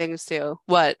of my things too.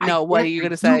 What? No, what are you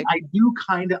gonna say? I do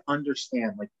kind of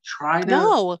understand. Like,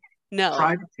 No, no.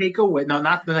 try to take away. No,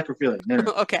 not the necrophilia. No, no,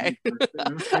 no. Okay. Let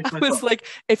me finish I my was thought. like,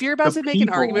 if you're about The to make an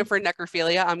argument people, for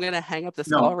necrophilia, I'm gonna hang up this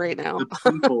call no, right now.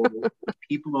 the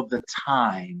people of the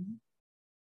time,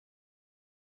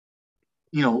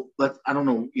 I don't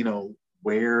know,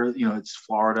 where, it's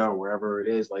Florida or wherever it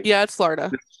is, like Yeah, it's Florida.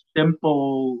 the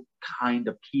simple kind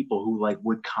of people who like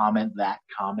would comment that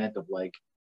comment of like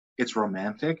it's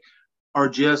romantic are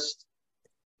just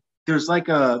there's like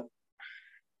a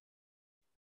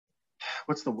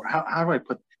what's the word? How do I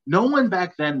put? No one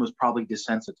back then was probably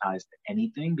desensitized to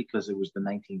anything because it was the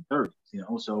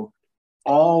 1930s, So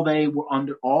all they were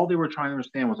trying to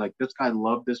understand was like this guy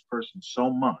loved this person so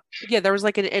much. Yeah, there was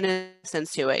like an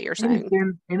innocence to it, you're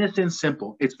saying. Innocent,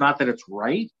 simple. It's not that it's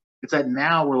right. It's that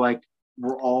now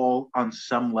we're all on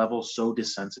some level so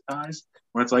desensitized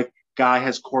where it's like guy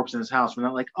has corpse in his house. We're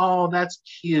not like, oh, that's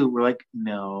cute. We're like,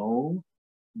 no.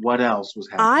 What else was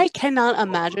happening? I cannot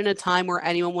imagine a time where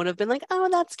anyone would have been like, "Oh,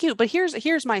 that's cute." But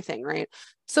here's my thing, right?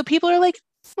 So people are like,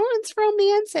 "Oh, it's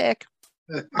romantic."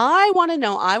 I want to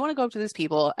know. I want to go up to these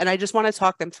people and I just want to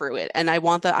talk them through it. And I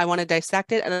want to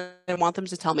dissect it and I want them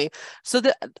to tell me. So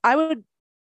that I would,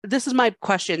 this is my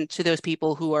question to those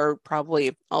people who are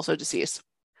probably also deceased.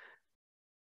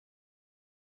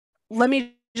 Let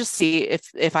me just see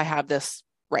if I have this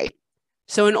right.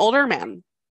 So an older man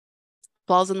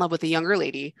falls in love with a younger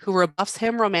lady who rebuffs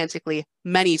him romantically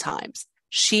many times.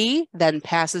 She then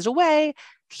passes away.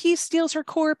 He steals her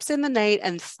corpse in the night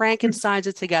and Frankensteins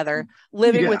it together,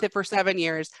 living Yeah. with it for 7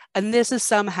 years. And this is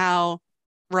somehow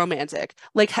romantic.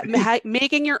 Like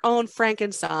making your own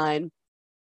Frankenstein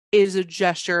is a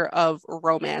gesture of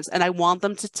romance. And I want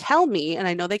them to tell me, and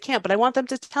I know they can't, but I want them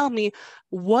to tell me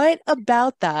what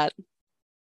about that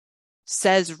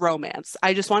says romance.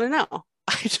 I just want to know.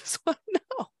 I just want to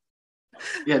know.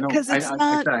 Yeah, no, Because it's I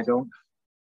not, said I don't.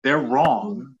 They're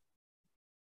wrong,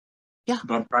 yeah,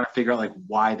 but I'm trying to figure out like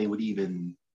why they would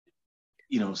even,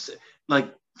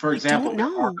 like for I don't example, there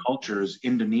are know. cultures,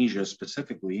 Indonesia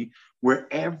specifically, where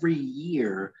every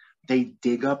year they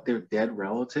dig up their dead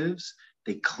relatives,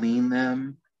 they clean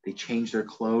them, they change their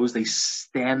clothes, they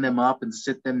stand them up and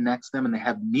sit them next to them, and they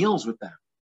have meals with them.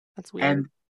 That's weird. And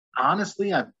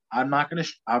honestly, I'm not going to.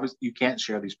 Obviously, you can't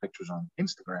share these pictures on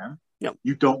Instagram. No,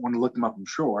 You don't want to look them up. I'm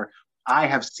sure. I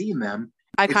have seen them.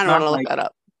 I It's kind of want not to look like that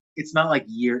up.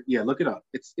 Yeah, look it up.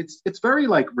 It's very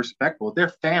like respectful.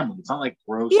 They're family. It's not like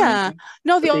gross or Yeah. anything.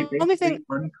 No, But they the only basically thing,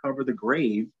 uncover the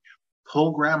grave,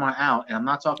 pull grandma out, and I'm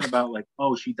not talking about like,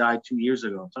 oh, she died 2 years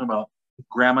ago. I'm talking about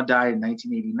grandma died in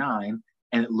 1989,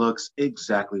 and it looks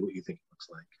exactly what you think it looks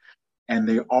like. And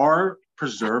they are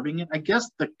preserving it. I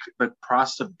guess the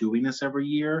process of doing this every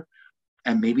year,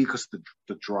 and maybe because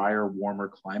the drier, warmer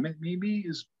climate maybe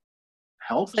is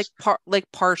it's like helps.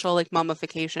 partial like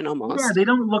mummification Yeah, almost. they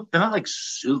don't look. They're not like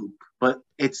soup, but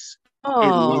it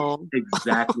looks Oh.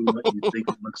 exactly what you think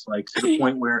it looks like to the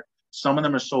point where some of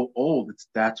them are so old.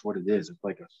 That's what it is. It's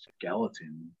like a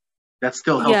skeleton that's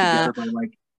still held Yeah. together by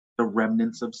like the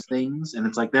remnants of things, and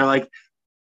it's like they're like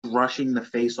brushing the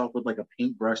face off with like a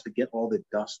paintbrush to get all the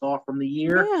dust off from the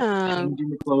year, Yeah. changing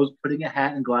the clothes, putting a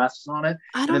hat and glasses on it,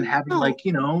 I and then don't having know. like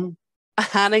A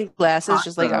hat and glasses, hot.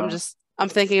 just like I'm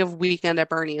thinking of Weekend at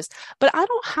Bernie's. But I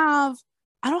don't have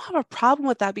a problem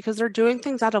with that because they're doing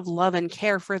things out of love and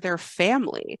care for their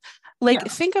family. Like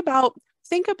Yeah, think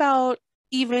about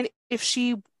even if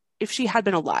she had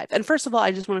been alive. And first of all,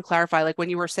 I just want to clarify, like when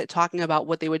you were talking about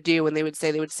what they would do and they would say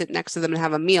they would sit next to them and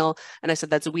have a meal, and I said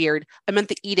that's weird. I meant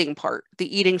the eating part,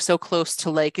 the eating so close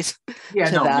to like yeah,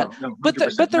 to that. no, But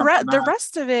 100%, no, the not.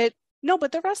 rest of it, no,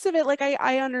 but the rest of it, like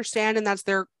I understand, and that's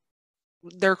their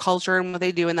culture and what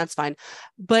they do, and that's fine.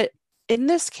 But in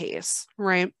this case,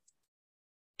 right,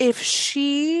 if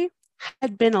she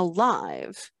had been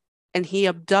alive and he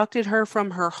abducted her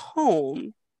from her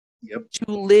home Yep.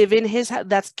 to live in his house,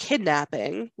 that's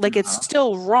kidnapping. Like it's Uh-huh.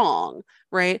 still wrong,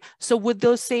 right? So would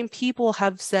those same people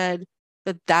have said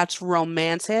that that's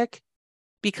romantic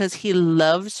because he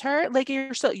loves her? Like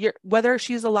you're whether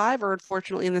she's alive or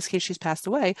unfortunately in this case she's passed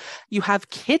away, you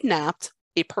have kidnapped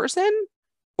a person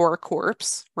or a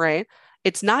corpse, right?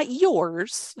 It's not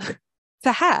yours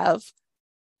to have.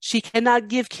 She cannot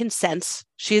give consent.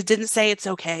 She didn't say it's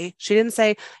okay. She didn't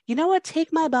say, you know what,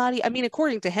 take my body. I mean,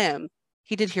 according to him,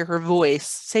 he did hear her voice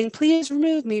saying, "Please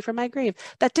remove me from my grave."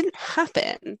 That didn't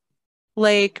happen.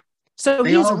 Like, so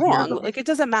They he's all hear wrong. the Like, it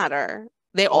doesn't matter.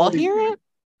 They all all these. hear it?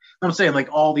 I'm saying like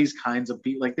all these kinds of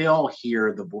people, like they all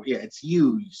hear the voice. Yeah, it's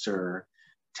you, sir,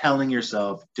 telling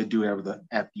yourself to do whatever the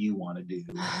f you want to do.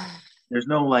 There's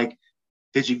no like,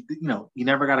 did you, you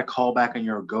never got a call back on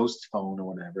your ghost phone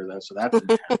or whatever. So that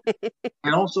didn't happen.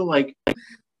 And also like,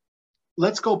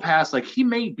 let's go past like he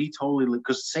may be totally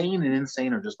because sane and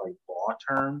insane are just like law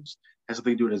terms, has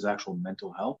something to do with his actual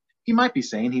mental health. He might be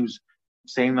sane. He was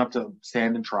sane enough to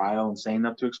stand in trial and sane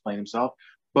enough to explain himself,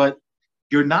 but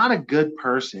you're not a good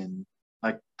person.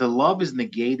 Like the love is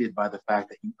negated by the fact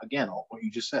that again, what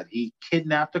you just said, he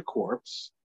kidnapped a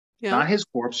corpse, Yeah. not his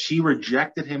corpse. She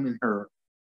rejected him in her.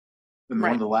 And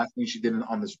one of Right. the last things she did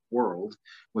on this world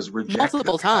was reject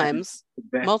Multiple him. times.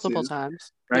 Multiple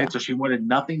times. Yeah. Right. So she wanted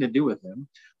nothing to do with him.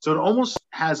 So it almost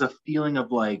has a feeling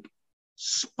of like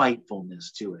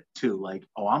spitefulness to it too. Like,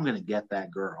 oh, I'm going to get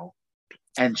that girl.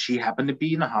 And she happened to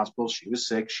be in the hospital. She was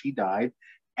sick. She died.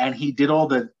 And he did all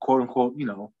the quote unquote,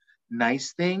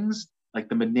 nice things, like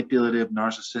the manipulative,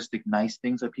 narcissistic, nice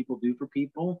things that people do for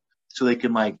people. So they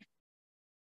can like,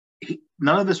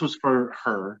 none of this was for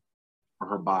her or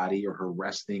her body or her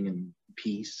resting in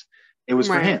peace. It was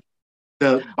for Right. him.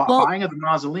 The Well, buying of the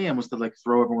mausoleum was to like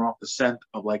throw everyone off the scent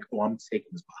of like, oh, I'm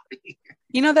taking his body.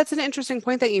 that's an interesting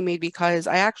point that you made because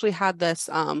I actually had this,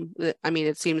 I mean,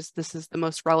 it seems this is the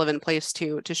most relevant place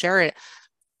to share it.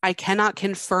 I cannot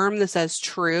confirm this as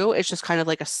true. It's just kind of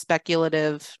like a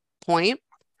speculative point.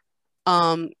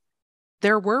 Um,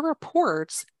 there were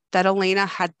reports that Elena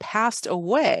had passed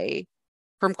away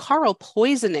from Carl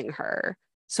poisoning her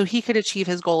so he could achieve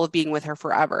his goal of being with her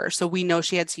forever. So we know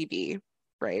she had TB,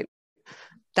 right?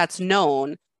 That's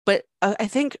known. But I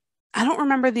think I don't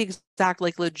remember the exact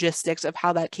like logistics of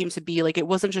how that came to be. Like it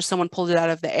wasn't just someone pulled it out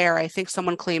of the air. I think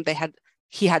someone claimed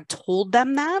he had told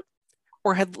them that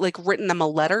or had like written them a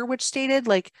letter which stated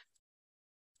like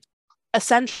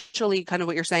essentially kind of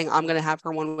what you're saying, I'm gonna have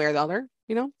her one way or the other,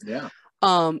 you know? Yeah.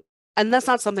 Um, and that's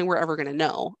not something we're ever gonna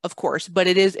know, of course, but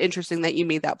it is interesting that you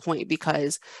made that point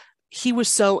because he was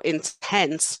so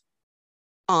intense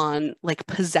on like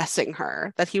possessing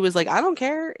her that he was like, I don't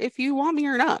care if you want me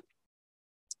or not.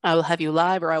 I will have you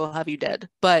live or I will have you dead.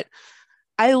 But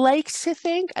I like to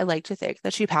think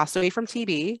that she passed away from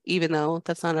TB, even though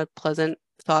that's not a pleasant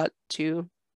thought to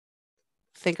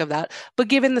think of that. But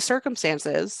given the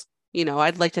circumstances,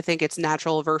 I'd like to think it's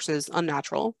natural versus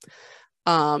unnatural.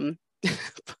 Um,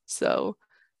 so,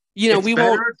 we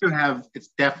won't. It's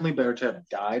definitely better to have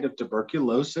died of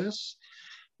tuberculosis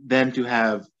than to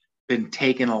have been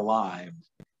taken alive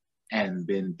and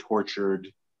been tortured,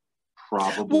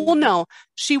 Well, probably. no,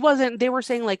 she wasn't. They were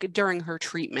saying like during her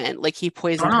treatment, like he No,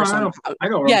 poisoned no, her I somehow. know. I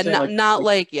know what I'm Yeah, saying. not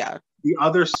like, yeah. The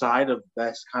other side of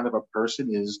that kind of a person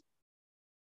is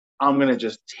I'm gonna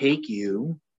just take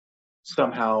you,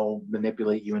 somehow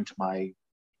manipulate you into my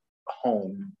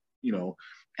home,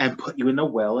 and put you in a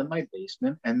well in my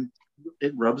basement, and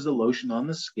it rubs the lotion on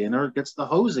the skin or it gets the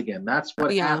hose again. That's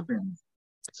what Yeah. happens.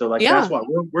 So like that's Yeah.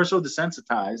 why we're so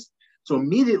desensitized. So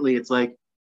immediately it's like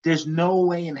there's no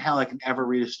way in hell I can ever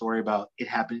read a story about it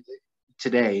happening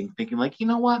today and thinking like,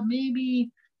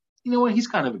 maybe he's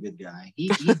kind of a good guy. He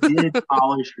did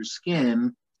polish her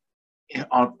skin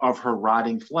of her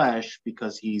rotting flesh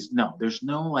because there's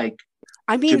no like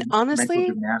I mean, mental honestly,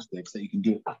 gymnastics that you can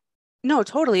do. no,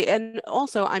 totally. And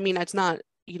also, I mean, it's not,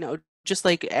 just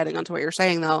like adding on to what you're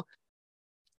saying though,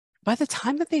 by the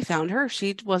time that they found her,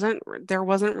 there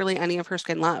wasn't really any of her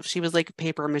skin left. She was like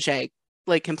paper mache,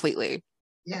 like completely,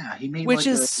 Yeah, he made which like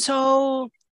is a so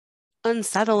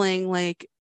unsettling. Like,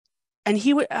 and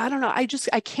I don't know, I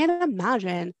can't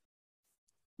imagine.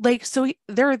 Like, so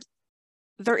they're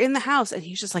in the house and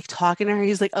he's just like talking to her.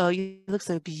 He's like, "Oh, you look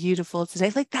so beautiful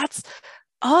today." Like,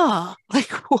 like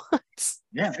what?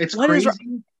 yeah, it's What is wrong?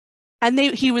 crazy. And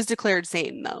he was declared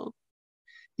sane though.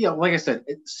 Yeah, like I said,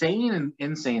 sane and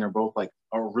insane are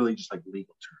really just like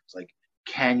legal terms. Like,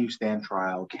 can you stand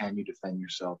trial? Can you defend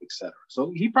yourself, etc.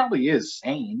 So he probably is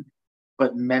sane,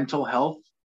 but mental health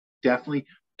definitely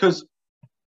because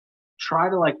try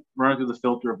to like run it through the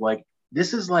filter of like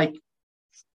this is like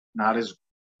not as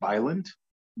violent.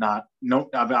 Not no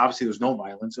I mean, obviously there's no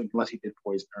violence unless he did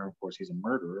poison her. Of course, he's a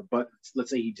murderer. But let's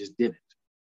say he just didn't.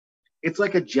 It's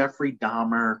like a Jeffrey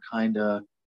Dahmer kind of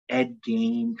Ed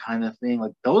Gein kind of thing.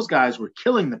 Like those guys were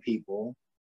killing the people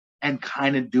and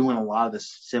kind of doing a lot of the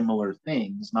similar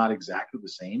things, not exactly the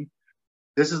same.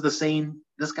 This is the same.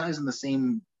 This guy's in the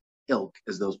same ilk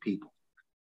as those people.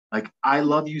 Like I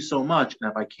love you so much, and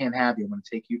if I can't have you, I'm going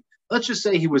to take you. Let's just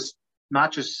say he was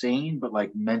not just sane, but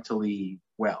like mentally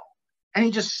well. And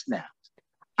he just snapped.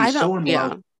 I He's don't, so in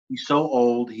love. yeah. He's so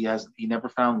old. He never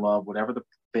found love, whatever the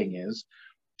thing is.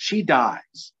 She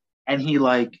dies. And he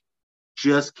like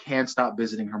just can't stop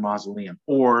visiting her mausoleum.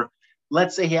 Or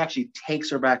let's say he actually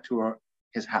takes her back to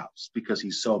his house because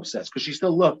he's so obsessed. Because she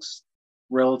still looks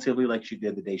relatively like she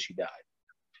did the day she died.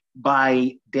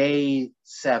 By day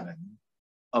 7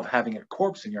 of having a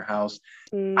corpse in your house,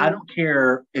 I Mm, don't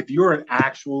care if you're an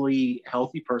actually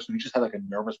healthy person who just had like a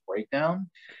nervous breakdown,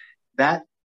 that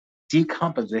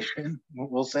decomposition,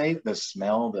 we'll say, the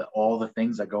smell, all the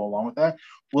things that go along with that,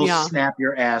 will yeah. snap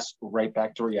your ass right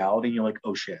back to reality. And you're like,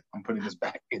 oh shit, I'm putting this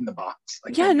back in the box.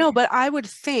 I Yeah, can't do no, it. but I would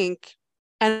think,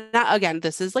 and again,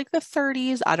 this is like the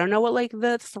 30s. I don't know what like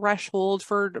the threshold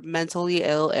for mentally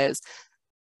ill is,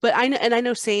 but I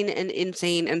know sane and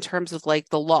insane in terms of like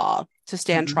the law to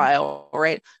stand Mm-hmm. trial,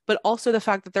 right? But also the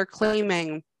fact that they're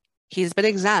claiming he's been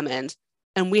examined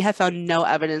and we have found no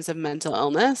evidence of mental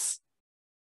illness.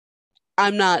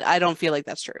 I don't feel like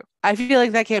that's true. I feel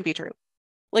like that can't be true.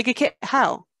 Like it can't,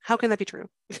 how? How can that be true?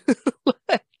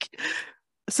 Like,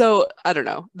 so I don't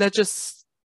know. That just,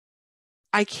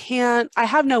 I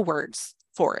have no words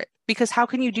for it because how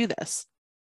can you do this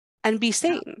and be Yeah,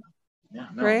 sane, yeah,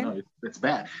 no, right? no, it's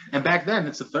bad. And back then,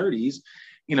 it's the 30s.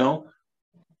 You know,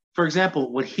 for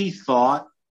example, what he thought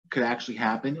could actually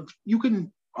happen, you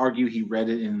can argue he read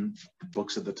it in the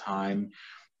books of the time,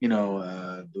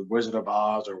 the Wizard of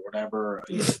Oz or whatever,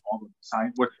 all the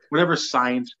science, whatever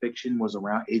science fiction was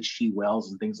around, H.G.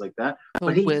 Wells and things like that. The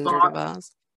But he Wizard thought of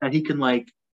Oz. that he can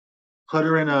like put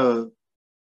her in a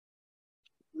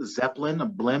Zeppelin, a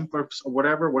blimp, or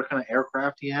whatever, what kind of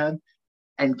aircraft he had,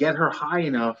 and get her high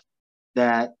enough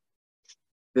that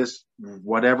this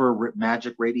whatever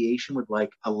magic radiation would like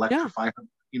Yeah, electrify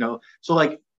her, so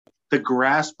like the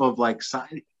grasp of like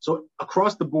science. So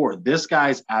across the board, this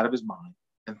guy's out of his mind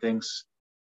and thinks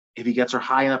if he gets her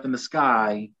high enough in the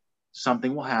sky,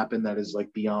 something will happen that is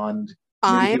like beyond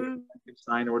mitigated I'm,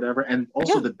 sign or whatever. And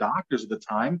also yeah, the doctors at the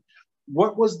time,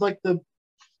 what was like the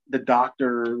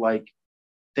doctor like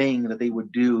thing that they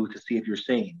would do to see if you're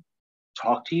sane?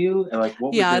 Talk to you and like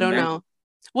what was yeah, I their don't measure? know.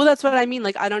 Well, that's what I mean.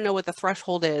 Like, I don't know what the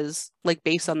threshold is, like,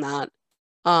 based on that.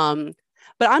 Um,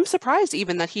 but I'm surprised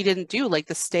even that he didn't do like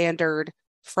the standard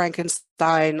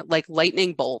Frankenstein like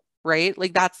lightning bolt, right?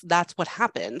 Like that's what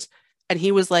happened. And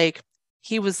he was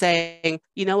saying,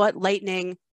 you know what,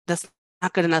 lightning, that's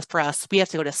not good enough for us. We have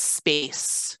to go to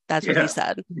space. That's what he Yeah,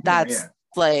 said. yeah, That's yeah.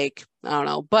 like, I don't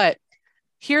know. But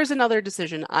here's another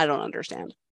decision I don't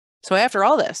understand. So after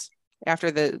all this,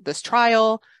 after this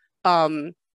trial,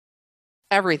 um,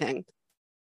 everything,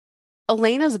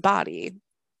 Elena's body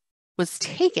was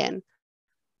taken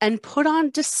and put on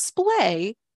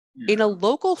display in a Yeah.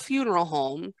 local funeral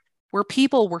home where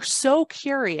people were so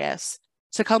curious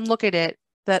to come look at it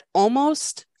that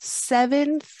almost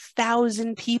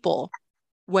 7,000 people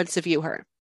went to view her.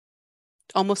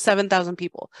 Almost 7,000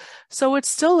 people. So it's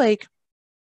still like,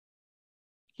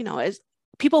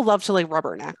 people love to like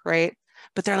rubberneck, right?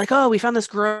 But they're like, oh, we found this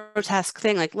grotesque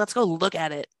thing. Like, let's go look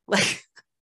at it. Like,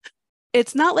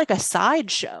 it's not like a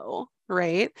sideshow,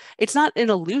 right? It's not an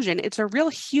illusion. It's a real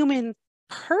human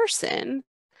person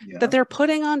that Yeah. they're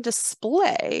putting on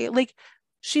display. Like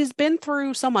she's been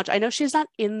through so much. I know she's not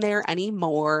in there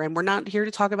anymore, and we're not here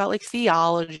to talk about like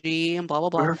theology and blah blah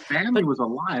But blah. her family But was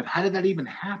alive. How did that even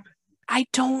happen? I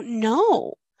don't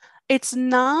know. It's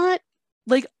not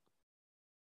like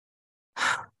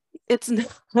it's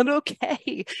not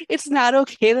okay. It's not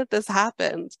okay that this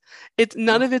happened. It's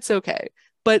none No. of it's okay.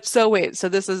 But so wait, so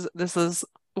this is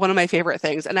one of my favorite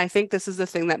things, and I think this is the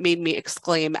thing that made me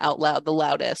exclaim out loud the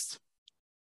loudest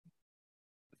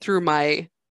through my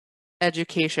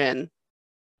education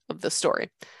of the story.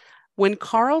 When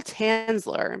Carl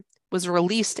Tanzler was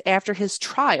released after his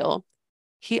trial,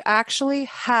 he actually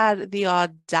had the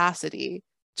audacity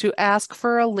to ask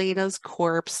for Elena's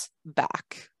corpse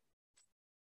back.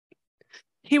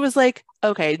 He was like,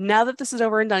 okay, now that this is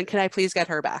over and done, can I please get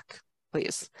her back?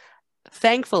 Please.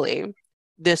 Thankfully,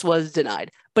 this was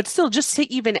denied. But still, just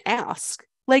to even ask,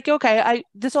 like, okay,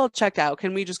 this all checked out.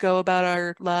 Can we just go about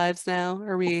our lives now?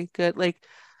 Are we good? Like,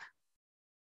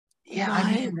 Yeah, I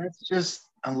what? mean that's just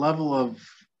a level of.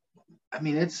 I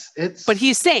mean, But it's.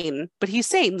 he's sane. But he's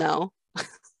sane though.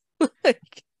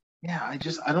 Like, Yeah, I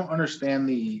don't understand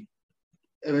the.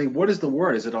 I mean, what is the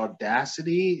word? Is it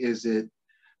audacity? Is it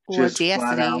just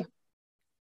flat audacity. out?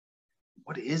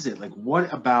 What is it like?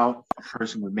 What about a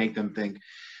person would make them think,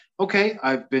 okay,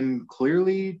 I've been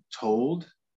clearly told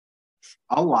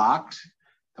a lot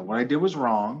that what I did was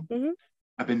wrong. Hmm.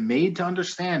 I've been made to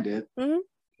understand it. Hmm.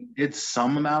 did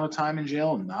some amount of time in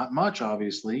jail, not much,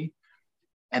 obviously.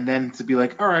 And then to be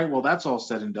like, all right, well, that's all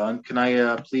said and done. Can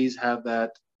I please have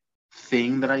that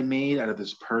thing that I made out of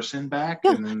this person back?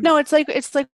 Yeah. And then, No, it's like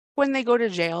when they go to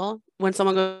jail, when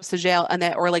someone goes to jail and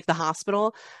they or like the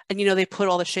hospital and they put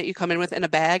all the shit you come in with in a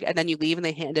bag and then you leave and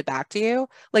they hand it back to you.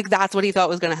 Like that's what he thought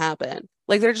was gonna happen.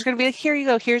 Like they're just gonna be like, here you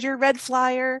go, here's your red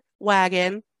flyer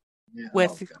wagon yeah, oh,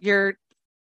 with your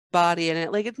body in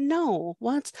it. Like no,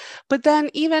 what? But then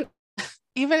even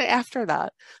after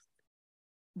that,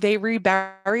 they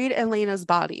reburied Elena's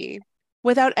body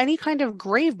without any kind of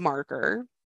grave marker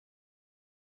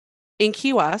in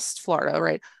Key West, Florida,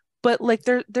 right? But like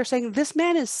they're saying this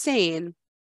man is sane,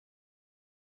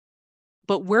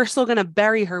 but we're still gonna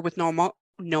bury her with no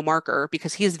marker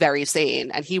because he's very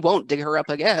sane and he won't dig her up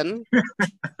again.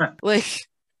 Like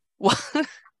what?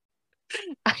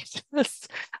 I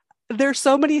just there's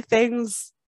so many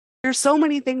things. There's so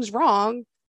many things wrong.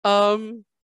 Um,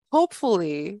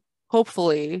 hopefully,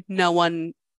 no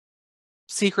one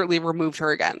secretly removed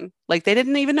her again. Like they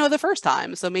didn't even know the first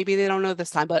time, so maybe they don't know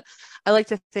this time. But I like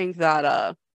to think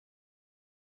that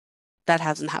that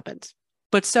hasn't happened.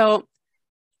 But so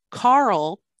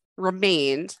Carl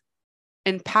remained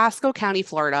in Pasco County,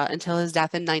 Florida until his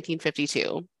death in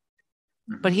 1952,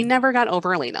 but he mhm. never got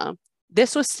over Elena.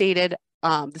 This was stated,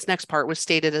 this next part was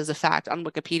stated as a fact on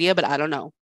Wikipedia, but I don't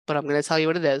know. But I'm going to tell you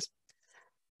what it is.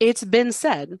 It's been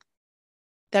said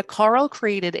that Carl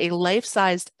created a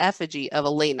life-sized effigy of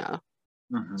Elena.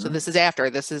 So Mhm. this is at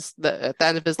the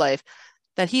end of his life,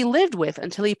 that he lived with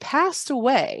until he passed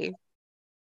away.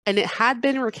 And it had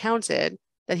been recounted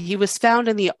that he was found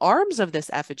in the arms of this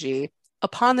effigy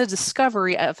upon the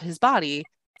discovery of his body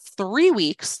 3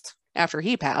 weeks after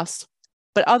he passed.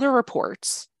 But other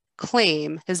reports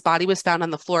claim his body was found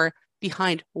on the floor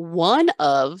behind one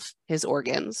of his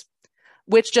organs,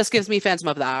 which just gives me Phantom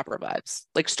of the Opera vibes,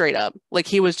 like straight up. Like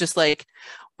he was just like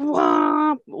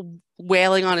wah,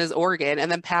 wailing on his organ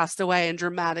and then passed away and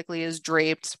dramatically is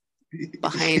draped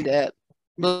behind it.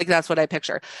 Like that's what I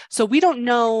picture. So we don't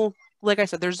know. Like I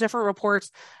said, there's different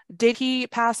reports. Did he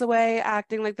pass away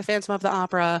acting like the Phantom of the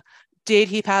Opera? Did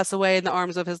he pass away in the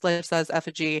arms of his life-size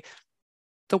effigy?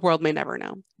 The world may never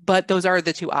know. But those are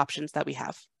the two options that we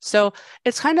have. So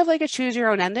it's kind of like a choose your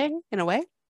own ending in a way.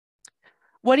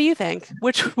 What do you think?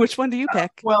 Which one do you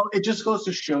pick? Well, it just goes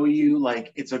to show you,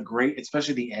 like, it's a great,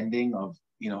 especially the ending of,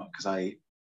 because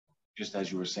just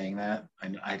as you were saying that,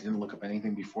 I didn't look up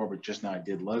anything before, but just now I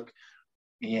did look.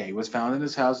 Yeah, he was found in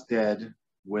his house dead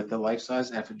with a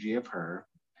life-size effigy of her.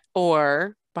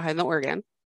 Or behind the organ?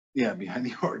 Yeah, behind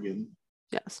the organ.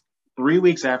 Yes. 3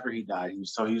 weeks after he died, he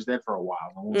was dead for a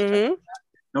while. Mm-hmm.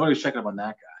 Nobody was checking up on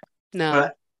that guy. No.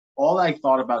 But all I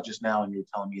thought about just now, and you were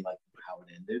telling me like how it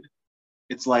ended,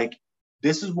 it's like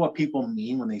this is what people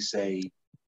mean when they say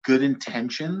good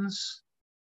intentions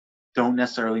don't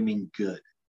necessarily mean good.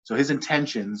 So his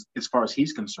intentions, as far as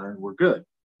he's concerned, were good.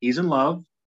 He's in love.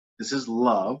 This is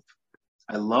love.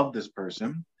 I love this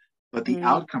person. But the Mm-hmm.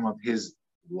 outcome of his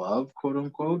love, quote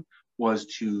unquote, was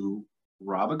to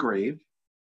rob a grave,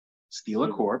 steal a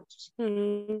corpse,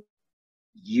 Mm-hmm.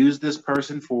 use this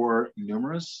person for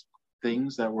numerous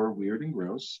things that were weird and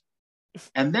gross.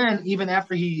 And then, even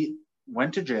after he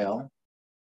went to jail,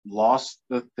 lost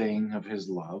the thing of his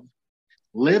love,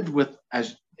 lived with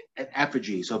as an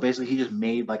effigy. So basically, he just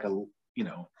made like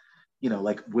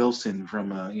like Wilson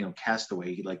from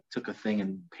Castaway. He like took a thing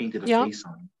and painted a Yeah. face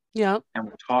on it Yeah. and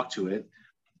would talk to it,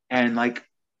 and like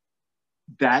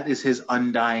that is his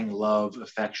undying love,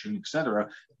 affection, etc.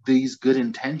 These good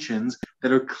intentions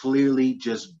that are clearly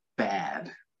just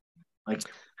bad. Like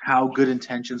how good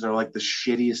intentions are like the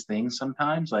shittiest things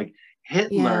sometimes. Like Yeah.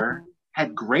 Hitler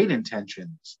had great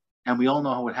intentions, and we all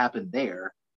know what happened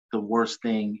there. The worst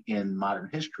thing in modern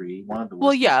history, one of the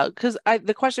Well, worst things. yeah, because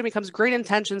the question becomes great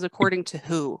intentions according to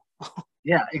who?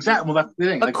 Yeah, exactly. Well, that's the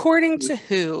thing. Like, According to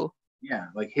who? yeah,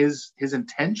 like his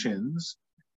intentions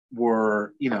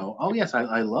were, oh yes,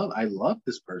 I love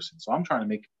this person, so I'm trying to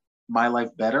make my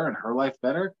life better and her life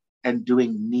better, and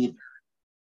doing neither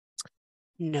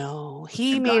No,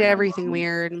 he and made dying everything alone.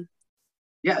 weird.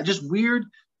 Yeah, just weird.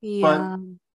 But Yeah.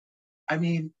 I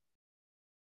mean,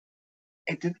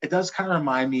 it does kind of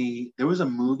remind me. There was a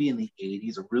movie in the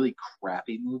 '80s, a really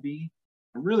crappy movie,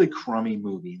 a really crummy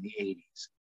movie in the '80s.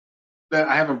 That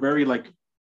I have a very like.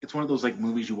 It's one of those like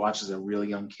movies you watch as a really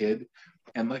young kid,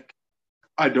 and like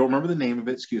I don't remember the name of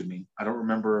it. Excuse me. I don't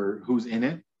remember who's in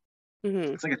it. Hmm.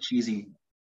 It's like a cheesy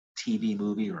TV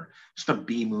movie or just a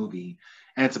B movie,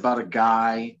 and it's about a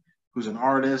guy who's an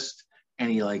artist, and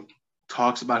he like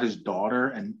talks about his daughter,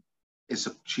 and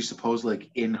she's supposed like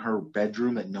in her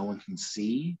bedroom that no one can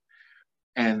see.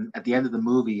 And at the end of the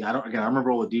movie, I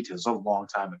remember all the details. It was a long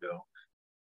time ago.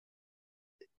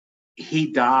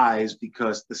 He dies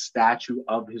because the statue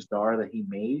of his daughter that he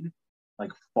made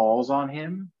like falls on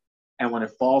him, and when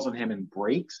it falls on him and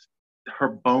breaks, her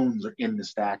bones are in the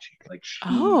statue. Like she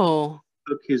Oh.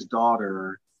 took his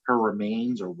daughter, her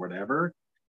remains or whatever,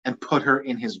 and put her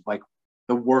in his like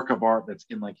the work of art that's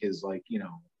in like his like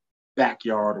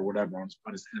backyard or whatever in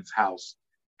his house.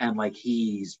 And like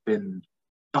he's been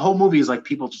the whole movie is like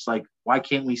people just like, why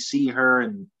can't we see her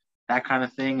and that kind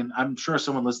of thing. And I'm sure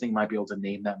someone listening might be able to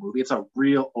name that movie. It's a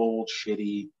real old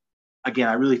shitty. Again,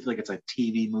 I really feel like it's a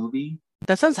TV movie.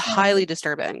 That sounds highly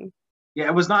disturbing. Yeah,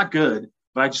 it was not good,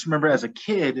 but I just remember as a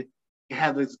kid, it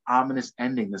had this ominous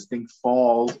ending. This thing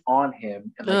falls on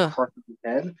him and like crushes his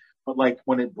head. But like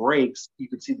when it breaks, you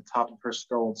can see the top of her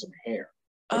skull and some hair.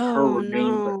 Like her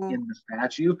remains are in the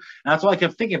statue. And that's what I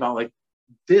kept thinking about. Like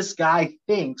this guy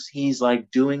thinks he's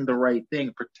like doing the right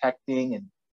thing, protecting, and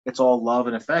it's all love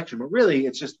and affection. But really,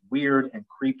 it's just weird and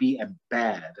creepy and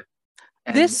bad.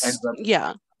 And this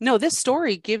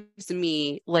story gives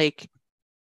me like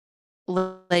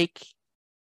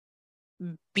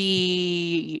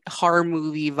B horror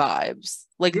movie vibes.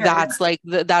 Like that's like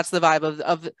that's the vibe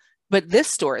of but this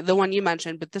story, the one you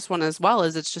mentioned, but this one as well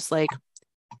is it's just like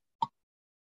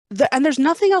and there's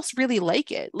nothing else really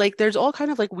like it. Like there's all kind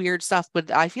of like weird stuff,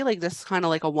 but I feel like this is kind of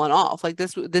like a one-off. Like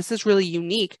this is really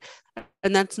unique.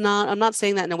 And I'm not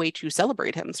saying that in a way to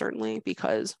celebrate him, certainly,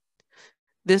 because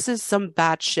this is some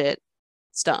bad shit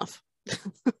stuff.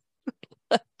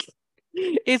 Like,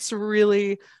 it's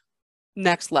really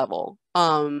next level.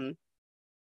 And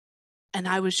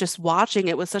I was just watching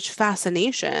it with such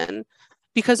fascination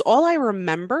because all I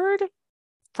remembered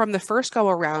from the first go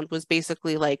around was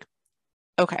basically like,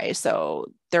 okay, so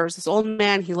there was this old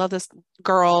man, he loved this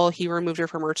girl, he removed her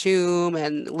from her tomb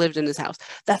and lived in his house.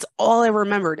 That's all I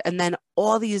remembered. And then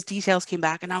all these details came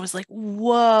back and I was like,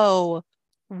 whoa,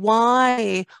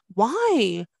 why?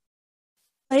 Why?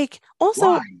 Like, also,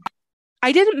 why?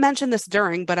 I didn't mention this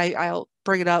during, but I'll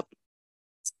bring it up.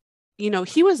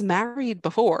 He was married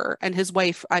before and his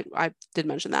wife, I did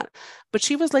mention that, but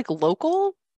she was like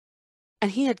local and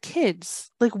he had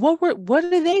kids. Like, what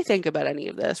did they think about any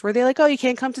of this? Were they like, oh, you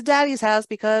can't come to daddy's house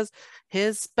because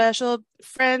his special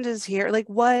friend is here? Like,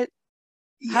 what?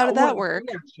 How did that work?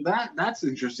 Yeah, so that's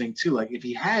interesting too. Like, if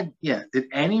he had, did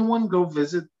anyone go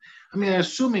visit? I mean, I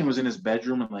assume he was in his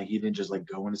bedroom and like he didn't just like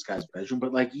go in this guy's bedroom,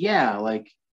 but like,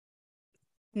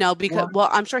 no, because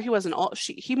I'm sure he wasn't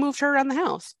he moved her around the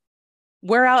house.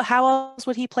 How else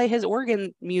would he play his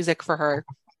organ music for her?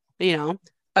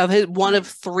 Of his one of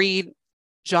three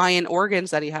giant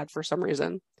organs that he had for some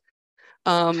reason.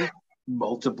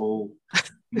 Multiple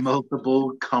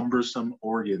cumbersome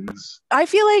organs. I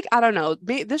feel like, I don't know,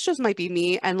 this just might be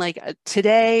me. And like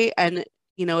today, and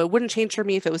it wouldn't change for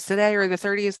me if it was today or in the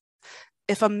 30s.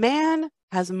 If a man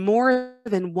has more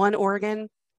than one organ,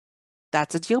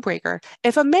 that's a deal breaker.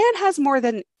 If a man has more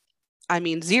than,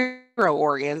 0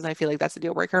 organs, I feel like that's a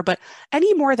deal breaker. But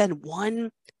any more than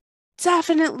one,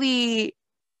 definitely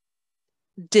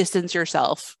distance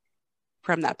yourself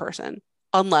from that person.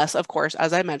 Unless, of course,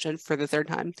 as I mentioned for the third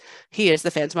time, he is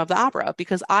the Phantom of the Opera,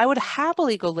 because I would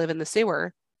happily go live in the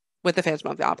sewer with the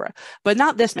Phantom of the Opera, but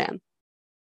not this man.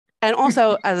 And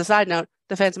also, as a side note,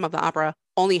 the Phantom of the Opera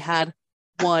only had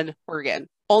one organ,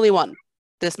 only one.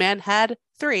 This man had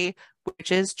 3,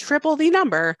 which is triple the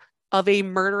number of a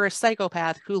murderous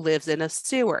psychopath who lives in a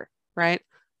sewer, right?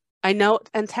 I know,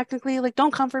 and technically, like,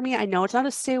 don't come for me. I know it's not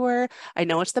a sewer. I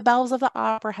know it's the bowels of the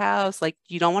opera house. Like,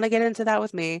 you don't want to get into that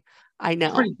with me. I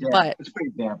know, but it's pretty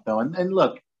damp though. And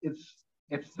look, it's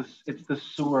the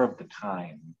sewer of the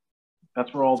time.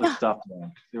 That's where all the stuff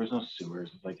went. There was no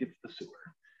sewers. It's like it's the sewer.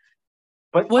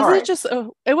 But wasn't it just?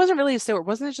 It wasn't really a sewer.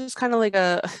 Wasn't it just kind of like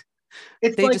a?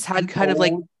 They just had kind of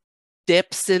like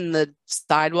dips in the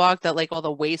sidewalk that like all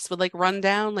the waste would like run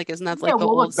down. Like, isn't that like the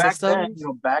old system?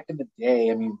 Back in the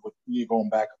day, I mean, you're going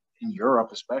back in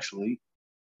Europe, especially,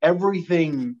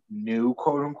 everything new,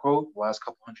 quote unquote, the last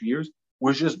couple hundred years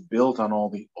was just built on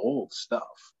all the old stuff.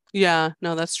 Yeah,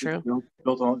 no, that's true.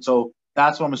 Built on, so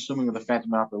that's what I'm assuming with the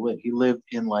Phantom Opera lived. He lived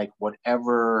in like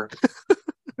whatever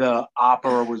the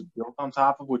opera was built on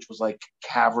top of, which was like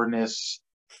cavernous,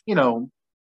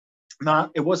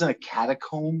 it wasn't a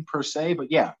catacomb per se,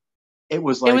 but yeah, it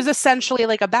was like, it was essentially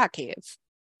like a bat cave.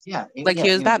 Yeah. Like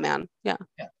he was Batman. Yeah.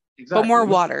 Yeah, exactly. But more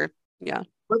water. Yeah.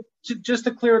 But just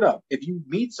to clear it up, if you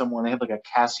meet someone, they have like a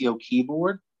Casio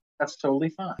keyboard, that's totally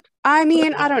fine. I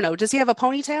mean, I don't know. Does he have a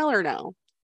ponytail or no?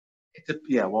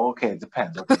 Yeah, well, okay, it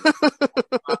depends. Okay,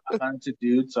 I'm not into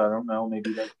dudes, so I don't know.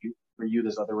 Maybe that for you,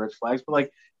 there's other red flags. But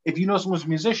like, if you know someone's a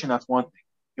musician, that's one thing.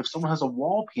 If someone has a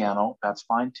wall piano, that's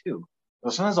fine too.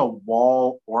 If someone has a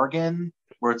wall organ,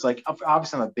 where it's like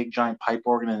obviously not a big giant pipe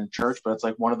organ in a church, but it's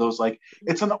like one of those like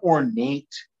it's an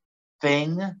ornate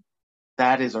thing.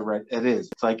 That is a red. It is.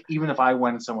 It's like even if I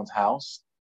went in someone's house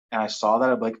and I saw that,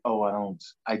 I'd be like, oh, I don't.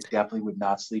 I definitely would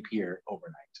not sleep here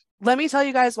overnight. Let me tell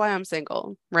you guys why I'm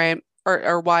single, right?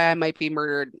 Or why I might be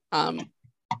murdered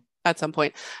at some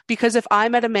point. Because if I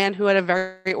met a man who had a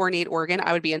very ornate organ,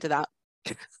 I would be into that.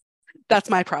 That's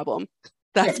my problem.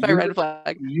 Yeah, That's my red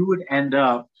flag. you would end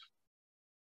up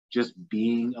just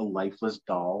being a lifeless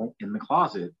doll in the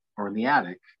closet or in the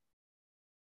attic.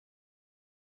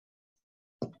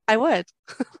 I would.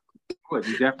 Would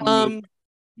you definitely Um,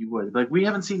 you would. Like we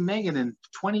haven't seen Megan in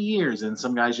 20 years and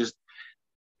some guy's just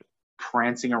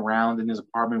prancing around in his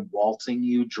apartment, waltzing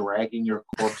you, dragging your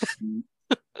corpse on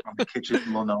the kitchen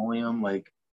linoleum.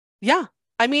 Like yeah.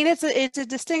 I mean, it's a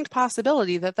distinct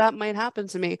possibility that that might happen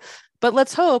to me. But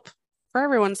let's hope, for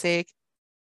everyone's sake,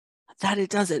 that it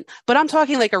doesn't. But I'm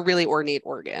talking like a really ornate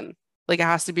organ. Like it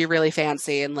has to be really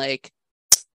fancy and like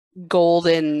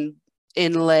golden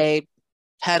inlay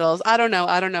petals. I don't know.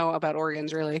 I don't know about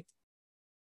organs really.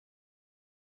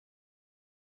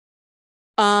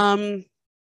 Um,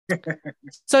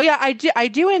 so yeah, I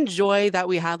do enjoy that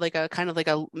we had like a kind of like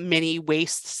a mini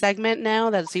waste segment now.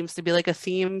 That seems to be like a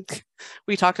theme.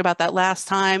 We talked about that last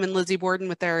time and Lizzie Borden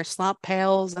with their slop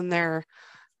pails and their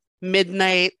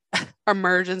midnight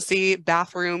emergency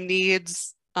bathroom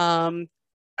needs. I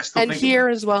still And think about here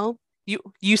as well.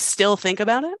 You still think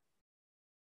about it?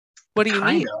 What it. do you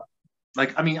Kind mean? of.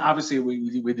 Like I mean, obviously we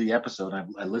did the episode,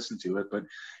 I listened to it, but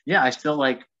yeah, I still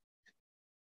like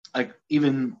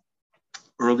even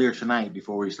earlier tonight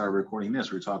before we started recording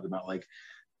this, we were talking about like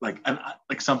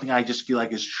something I just feel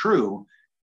like is true.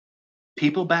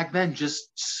 People back then just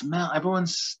everyone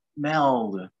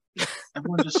smelled.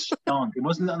 Everyone just stunk. It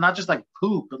wasn't not just like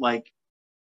poop, but like,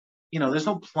 there's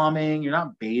no plumbing. You're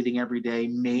not bathing every day.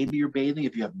 Maybe you're bathing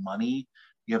if you have money.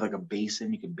 You have like a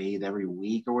basin, you can bathe every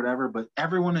week or whatever. But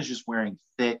everyone is just wearing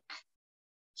thick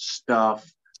stuff,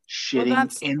 Well,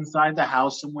 shitting inside the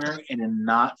house somewhere in a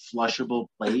not flushable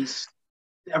place.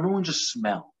 Everyone just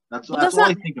smell. That's well, that's that's all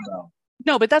I not think about.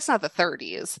 no, but that's not the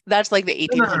 30s. That's like the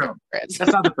No, no, no, no. 1800s.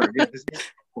 That's not the third. Yeah, of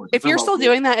course. I'm If talking you're about still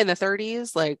doing that in the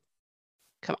 30s, like,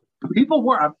 come people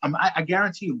were. I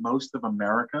guarantee you, most of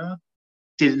America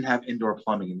didn't have indoor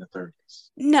plumbing in the 30s.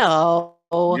 on. No.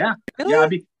 Yeah, yeah. I Really?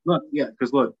 mean, look, yeah,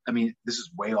 because look, I mean, this is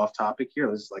way off topic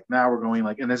here. This is like now we're going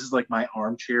like, and this is like my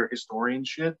armchair historian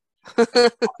shit.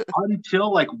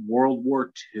 Until like World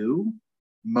War II,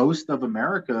 most of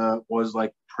America was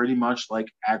like pretty much like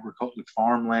agriculture,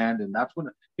 farmland, and that's when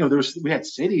we had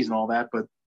cities and all that, but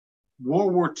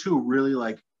World War II really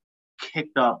like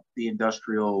kicked up the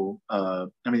industrial. I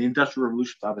mean, the Industrial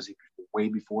Revolution is obviously way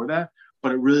before that,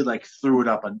 but it really like threw it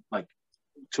up and like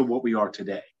to what we are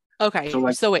today. So Okay.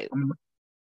 like, So wait.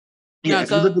 yeah, No, if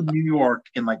you lived in go. New York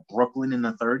in like Brooklyn in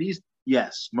the 30s,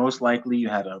 yes, most likely you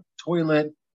had a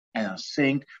toilet and a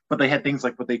sink, but they had things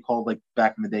like what they called like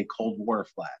back in the day cold water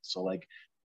flats. So like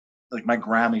my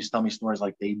grandma used to tell me stories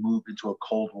like they moved into a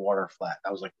cold water flat.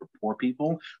 That was like for poor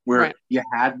people where Right. you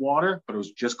had water, but it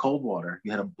was just cold water.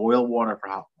 You had to boil water for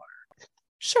hot water.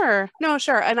 Sure. No,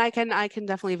 sure. And I can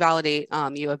definitely validate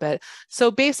you a bit.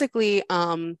 So basically,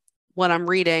 what I'm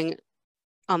reading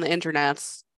on the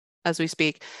internets as we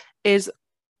speak is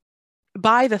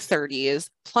by the 30s,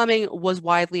 plumbing was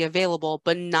widely available,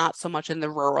 but not so much in the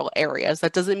rural areas.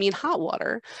 That doesn't mean hot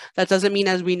water. That doesn't mean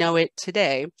as we know it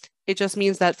today. It just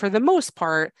means that for the most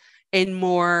part, in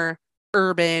more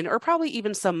urban or probably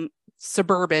even some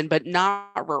suburban, but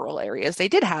not rural areas, they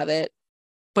did have it.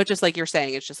 But just like you're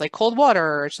saying, it's just like cold water,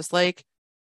 or it's just like,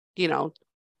 you know,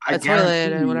 I a guarantee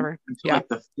toilet or you whatever. until Yeah. like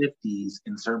the 50s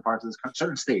in certain parts of this country,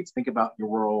 certain states, think about your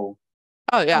rural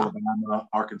Oh, yeah. Alabama,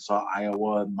 Arkansas,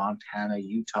 Iowa, Montana,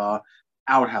 Utah,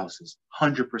 outhouses,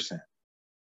 100%.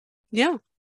 Yeah.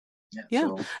 Yeah. Yeah.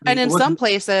 So I And mean, it in some wasn't.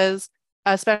 places,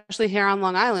 especially here on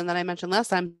Long Island that I mentioned last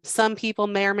time, some people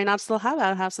may or may not still have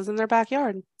outhouses in their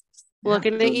backyard. Yeah.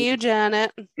 Looking at So you,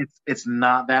 Janet. it's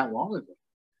not that long ago.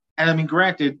 And I mean,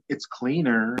 granted, it's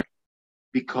cleaner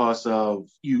because of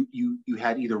you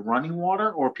had either running water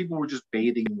or people were just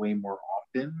bathing way more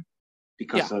often Yeah.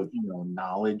 because of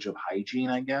knowledge of hygiene,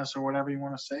 I guess, or whatever you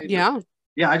want to say. But Yeah.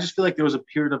 yeah, I just feel like there was a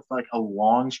period of like a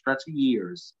long stretch of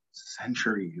years,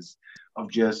 centuries of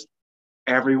just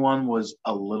everyone was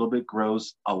a little bit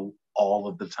gross all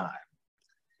of the time.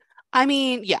 I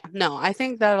mean, yeah, no, I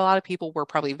think that a lot of people were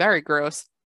probably very gross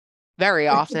very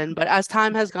often, but as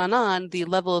time has gone on, the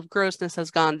level of grossness has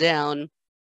gone down,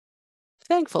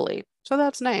 thankfully. So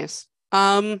that's nice.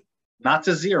 Not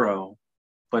to zero,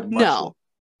 but much less. No,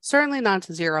 certainly not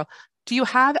to zero. Do you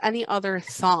have any other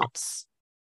thoughts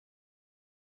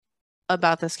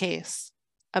about this case?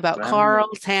 About But I haven't Carl,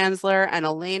 Tanzler, and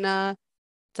Elena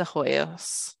de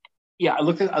Hoyos? Yeah, I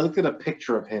looked at a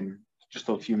picture of him just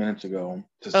a few minutes ago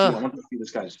to see. I Ugh, want to see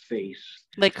this guy's face,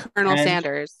 like Colonel and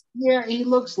Sanders. yeah, he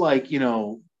looks like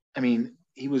I mean,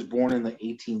 he was born in the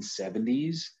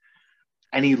 1870s,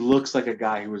 and he looks like a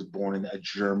guy who was born in a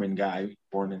German guy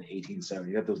born in the 1870s.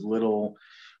 He had those little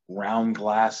round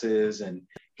glasses, and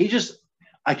he just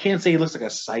I can't say he looks like a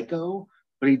psycho,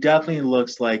 but he definitely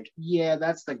looks like yeah,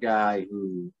 that's the guy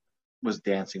who was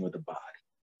dancing with the body,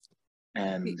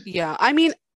 and Yeah, I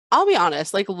mean, I'll be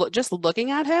honest, like just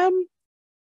looking at him,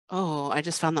 oh, I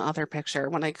just found the other picture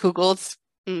when I Googled.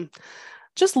 Mm,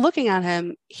 just looking at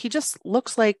him, he just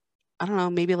looks like, I don't know,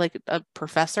 maybe like a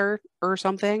professor or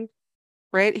something,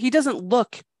 right? He doesn't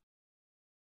look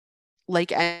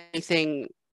like anything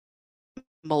yeah,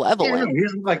 no, malevolent.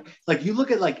 here's like you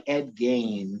look at like Ed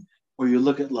Gain or you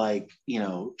look at like,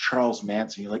 Charles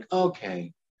Manson, you're like,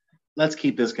 okay, let's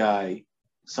keep this guy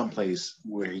someplace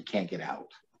where he can't get out.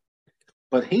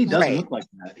 But he doesn't Right. look like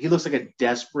that. He looks like a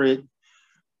desperate,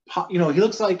 he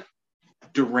looks like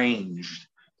deranged,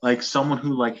 like someone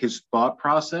who like his thought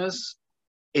process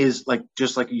is like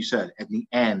just like you said at the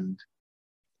end,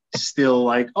 still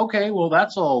like, okay, well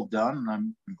that's all done. And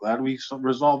I'm glad we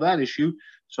resolved that issue.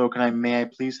 So may I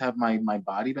please have my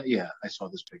body back? Yeah, I saw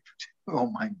this picture too. Oh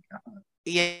my god.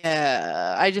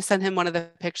 Yeah. I just sent him one of the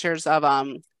pictures of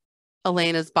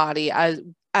Elena's body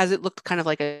as it looked kind of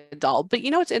like a doll. But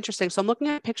you know what's interesting? So I'm looking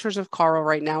at pictures of Carl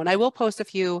right now, and I will post a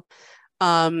few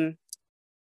um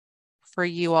for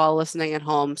you all listening at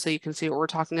home so you can see what we're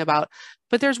talking about.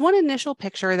 But there's one initial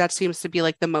picture that seems to be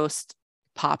like the most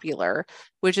popular,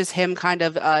 which is him kind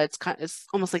of it's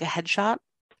almost like a headshot,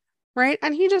 right?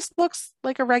 And he just looks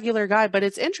like a regular guy, but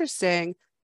it's interesting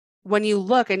when you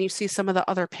look and you see some of the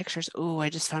other pictures. Oh, I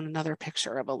just found another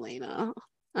picture of Elena.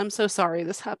 I'm so sorry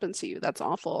this happened to you. That's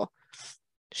awful.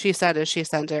 She said as she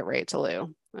sent it right to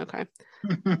Lou. Okay.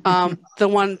 The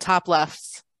one top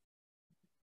left.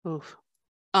 Oof.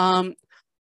 Um,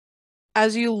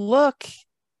 as you look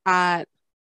at,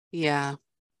 yeah,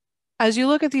 as you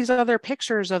look at these other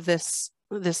pictures of this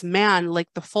man, like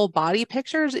the full body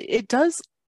pictures, it does,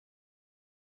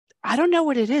 I don't know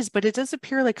what it is, but it does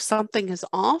appear like something is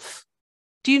off.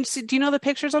 Do you know the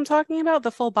pictures I'm talking about?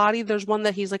 The full body? There's one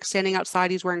that he's like standing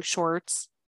outside, he's wearing shorts.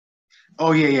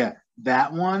 Oh yeah, yeah.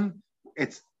 That one,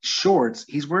 it's shorts.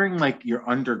 He's wearing like your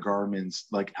undergarments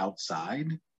like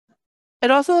outside. It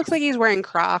also looks like he's wearing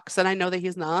Crocs, and I know that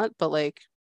he's not, but like,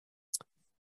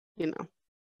 you know,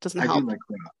 doesn't I do help. like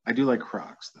Crocs. I do like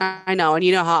Crocs though. I know, and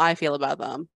you know how I feel about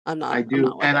them. I I'm do.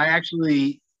 not with And it. I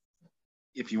actually,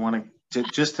 if you want to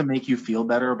just to make you feel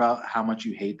better about how much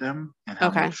you hate them and how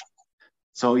Okay. much.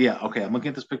 So yeah, okay, I'm looking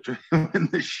at this picture of him in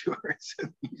the shorts.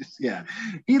 Yeah,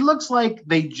 he looks like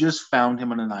they just found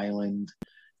him on an island,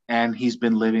 and he's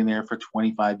been living there for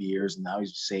 25 years, and now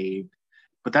he's saved.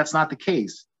 But that's not the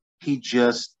case. He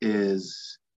just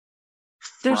is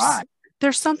There's fried.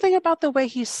 there's something about the way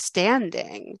he's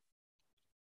standing.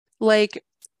 Like,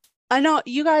 I know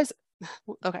you guys,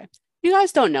 okay. You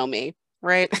guys don't know me,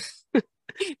 right?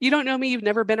 You don't know me. You've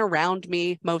never been around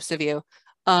me, most of you.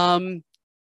 Um,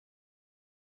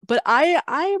 but I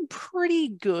am pretty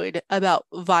good about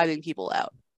vibing people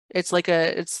out. It's like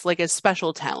a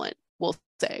special talent, we'll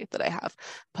say, that I have.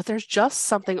 But there's just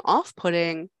something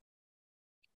off-putting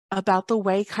about the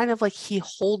way kind of like he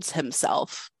holds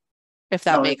himself, if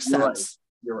that No, makes you're right. sense.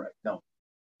 You're right. No,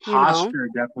 You know? posture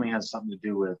definitely has something to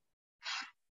do with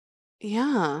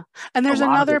Yeah. And a there's lot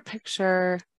of another it.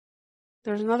 picture.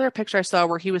 There's another picture I saw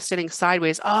where he was sitting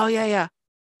sideways. Oh, yeah, yeah.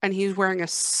 And he's wearing a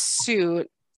suit.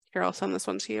 Here, I'll send this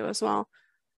one to you as well.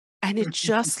 And it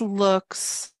just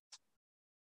looks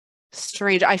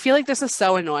strange. I feel like this is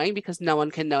so annoying because no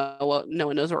one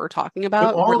knows what we're talking But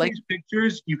about. We're all of like, these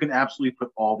pictures, you can absolutely put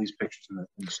all these pictures in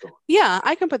the store. yeah,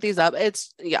 I can put these up.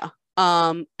 It's yeah.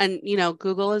 And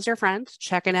Google is your friend.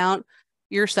 Check it out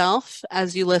yourself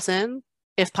as you listen,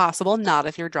 if possible, not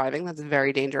if you're driving. That's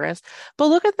very dangerous. But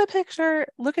look at the picture.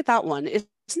 Look at that one. Isn't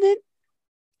it?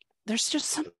 There's just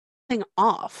something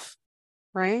off,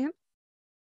 right?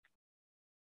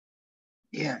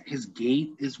 Yeah, his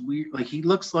gait is weird. Like he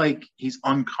looks like he's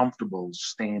uncomfortable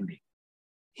standing.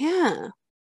 Yeah.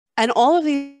 And all of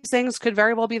these things could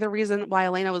very well be the reason why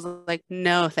Elena was like,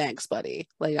 no, thanks, buddy.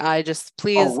 Like, I just Oh,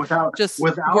 please without just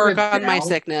without a work on my doubt.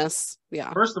 sickness.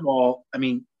 Yeah. First of all, I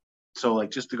mean, So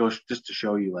like just to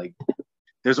show you, like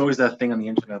there's always that thing on the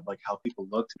internet of like how people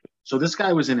looked. So this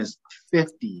guy was in his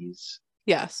 50s.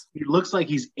 Yes. He looks like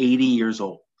he's 80 years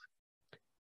old.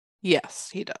 Yes,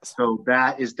 he does. So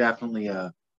that is definitely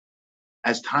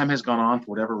as time has gone on, for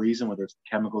whatever reason, whether it's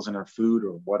chemicals in our food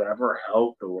or whatever,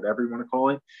 health or whatever you want to call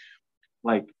it,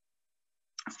 like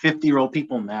 50-year-old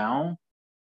people now,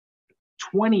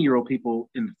 20-year-old people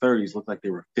in the 30s look like they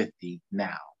were 50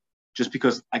 now. Just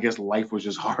because I guess life was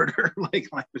just harder. Like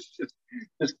life was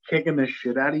just kicking the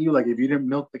shit out of you. Like if you didn't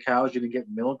milk the cows, you didn't get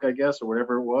milk, I guess, or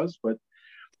whatever it was. But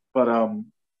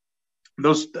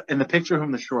those in the picture of him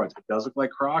in the shorts, it does look like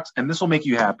Crocs, and this will make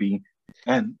you happy.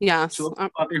 And yes, to those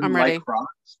out there who I'm like ready.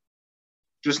 Crocs,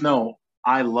 just know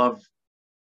I love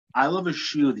a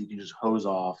shoe that you can just hose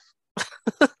off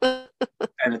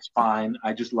and it's fine.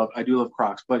 I do love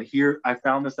Crocs. But here I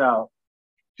found this out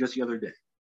just the other day.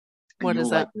 And What you'll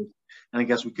is like it? this. And I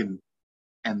guess we can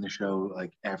end the show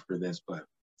like after this, but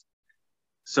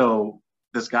so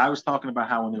this guy was talking about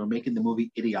how when they were making the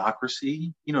movie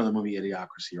Idiocracy, you know the movie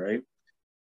Idiocracy, right?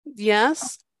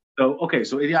 Yes. So okay,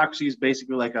 so Idiocracy is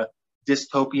basically like a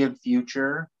dystopian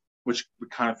future, which we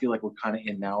kind of feel like we're kind of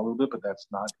in now a little bit, but that's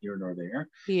not here nor there.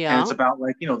 And Yeah. it's about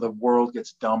like, the world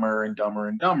gets dumber and dumber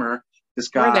and dumber. This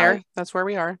We're guy, there. That's where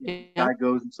we are. Yeah. guy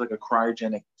goes into like a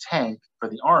cryogenic tank for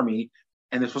the army,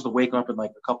 and they're supposed to wake up in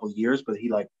like a couple of years, but he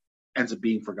like ends up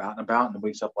being forgotten about and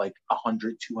wakes up like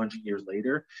 100, 200 years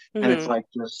later. And it's Mm-hmm. like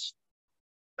just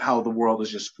how the world is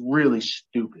just really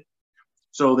stupid.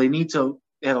 So they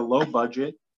had a low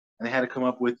budget and they had to come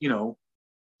up with,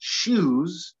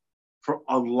 shoes for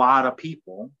a lot of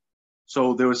people.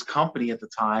 So there was a company at the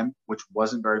time, which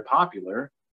wasn't very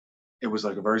popular. It was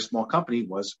like a very small company,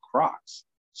 was Crocs.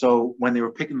 So when they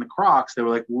were picking the Crocs, they were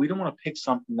like, well, we don't want to pick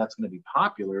something that's going to be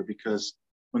popular because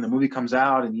when the movie comes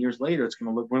out and years later, it's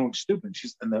going to look stupid.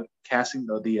 And the casting,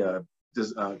 the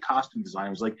costume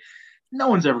designer was like, no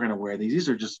one's ever going to wear these.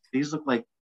 These look like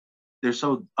they're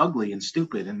so ugly and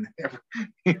stupid. And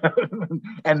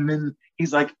and then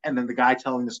he's like, and then the guy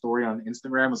telling the story on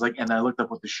Instagram was like, and I looked up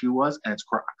what the shoe was, and it's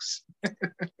Crocs.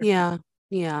 Yeah.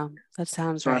 Yeah. That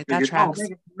sounds So I right. That figured, tracks.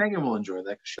 Megan will enjoy that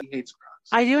because she hates Crocs.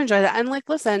 I do enjoy that. And like,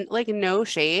 listen, like no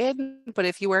shade, but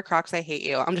if you wear Crocs, I hate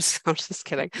you. I'm just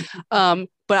kidding. But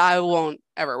I won't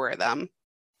ever wear them.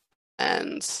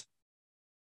 And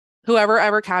whoever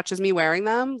ever catches me wearing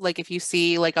them, like if you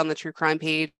see like on the true crime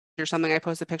page or something, I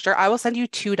post a picture, I will send you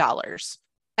 $2.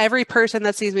 Every person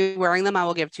that sees me wearing them, I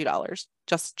will give $2.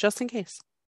 Just in case.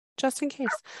 Just in case.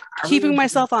 I really Keeping want you to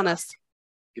myself honest.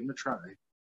 give them a try.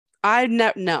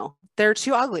 No, they're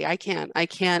too ugly. I can't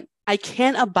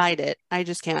abide it. I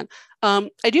just can't. I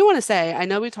do want to say, I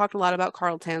know we talked a lot about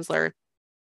Carl Tanzler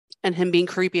and him being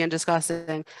creepy and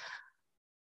disgusting.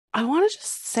 I want to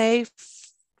just say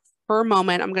for a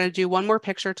moment, I'm going to do one more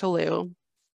picture to Lou.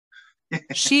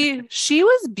 She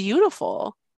was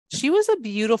beautiful. She was a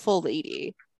beautiful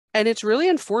lady. And it's really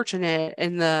unfortunate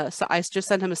so I just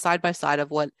sent him a side by side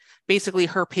of what basically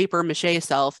her paper mache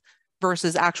self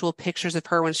versus actual pictures of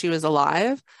her when she was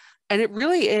alive. And it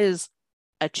really is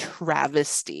a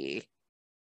travesty.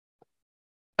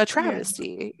 A Yeah, travesty.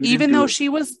 he didn't Even do though it. she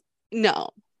was,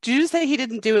 no. Did you say he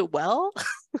didn't do it well?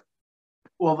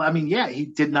 Well, I mean, yeah, he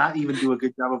did not even do a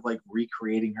good job of like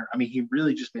recreating her. I mean, he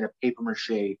really just made a paper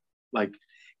mache, like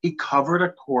he covered a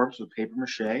corpse with paper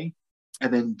mache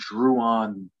and then drew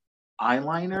on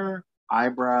eyeliner,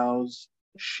 eyebrows,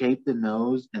 shaped the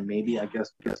nose, and maybe I guess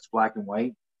black and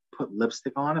white, put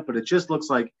lipstick on it. But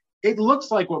it looks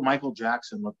like what Michael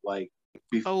Jackson looked like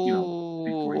before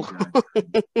he Oh,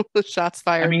 died. shots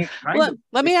I fired. mean, kind Let, of.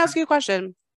 let me ask you a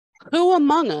question. Who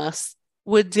among us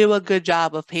would do a good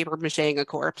job of paper macheing a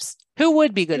corpse? Who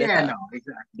would be good at Yeah, no, that?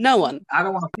 exactly. No one. I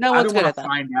don't want to. No I one's don't good want at to that.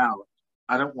 find out.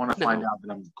 I don't want to find No. out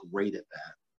that I'm great at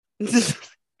that.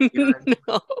 You know what I mean?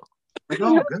 No. Like,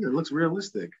 oh, good, it looks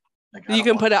realistic. Like, I You don't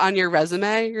can want. put it on your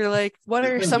resume. You're like, what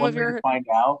There's are only some one of way to find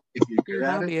out if you're your good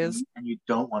at it, hobbies? and you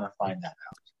don't want to find that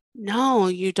out. No,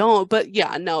 you don't. But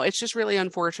yeah, no, it's just really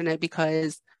unfortunate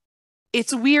because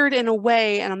it's weird in a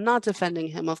way, and I'm not defending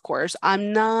him, of course. I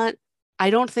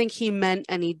don't think he meant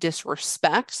any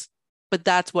disrespect, but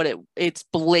that's what it's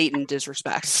blatant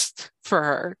disrespect for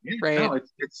her, Yeah, right? no,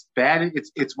 it's bad.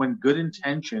 It's when good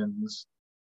intentions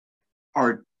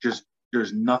are just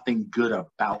there's nothing good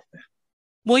about them.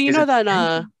 Well, you His know that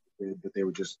intentions, but they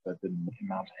were just that didn't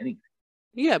amount to anything.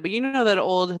 yeah, but you know that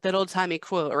old-timey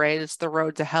quote, right? It's the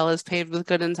road to hell is paved with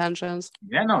good intentions.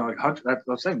 Yeah, no, like that's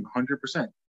what I'm saying, 100%.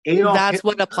 Adolf That's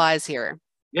what Hitler, applies here.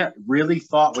 yeah, really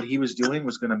thought what he was doing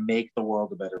was going to make the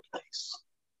world a better place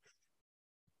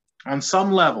on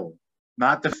some level.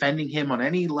 not defending him on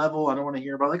any level. I don't want to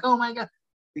hear about like, oh my God,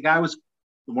 the guy was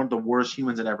one of the worst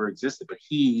humans that ever existed, but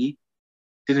he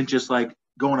didn't just like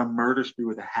go on a murder spree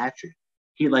with a hatchet.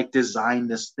 He like designed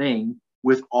this thing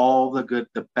with all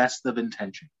the best of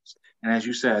intentions. And as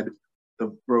you said,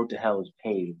 the road to hell is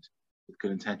paved with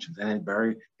good intentions. And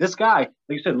this guy, like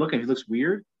you said, look, he looks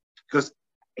weird because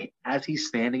as he's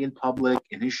standing in public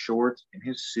in his shorts, in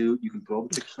his suit, you can throw the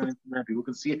pictures on Instagram, people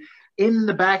can see it. In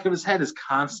the back of his head is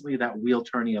constantly that wheel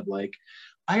turning of like,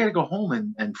 I gotta go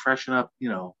home and freshen up,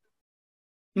 My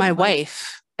my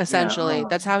wife, yeah, essentially.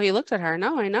 That's how he looked at her.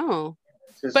 No, I know.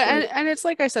 it's But just like and it's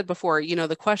like I said before,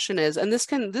 the question is, and this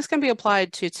can be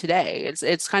applied to today.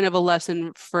 It's kind of a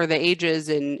lesson for the ages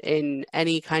in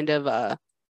any kind of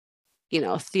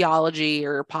theology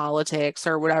or politics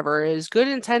or whatever, is good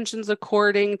intentions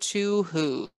according to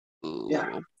who,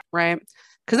 yeah, right?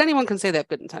 Because anyone can say they have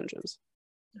good intentions,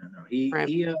 no, right?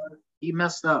 he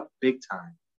messed up big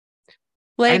time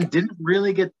Like, and didn't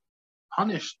really get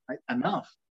punished enough.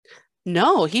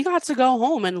 no, he got to go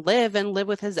home and live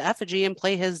with his effigy and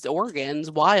play his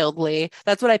organs wildly.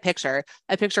 That's what I picture.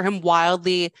 I picture him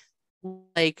wildly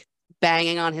like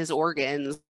banging on his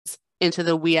organs into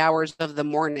the wee hours of the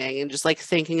morning and just like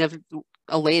thinking of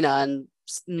Elena and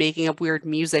making up weird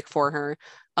music for her.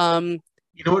 Um,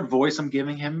 You know what voice I'm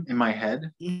giving him in my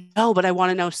head? no, but I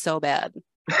want to know so bad.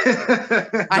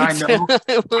 I I do. know,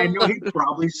 I know he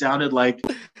probably sounded like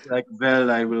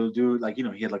well, I will do like he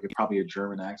had like probably a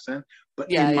German accent, but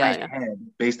Yeah, in my yeah, yeah, head,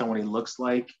 based on what he looks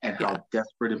like and yeah, how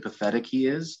desperate and pathetic he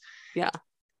is, yeah.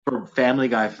 for Family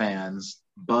Guy fans,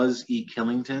 Buzz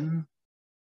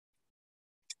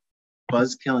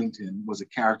Killington was a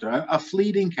character, a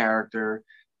fleeting character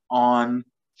on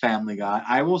Family Guy.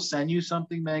 I will send you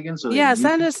something, Megan, so that Yeah, you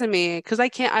send can this to me because I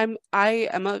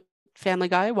am a Family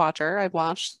Guy watcher. I've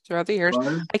watched throughout the years.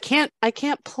 Buzz I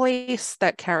can't place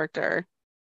that character.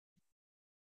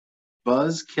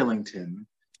 Buzz Killington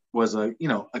was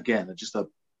again, just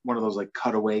one of those like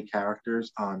cutaway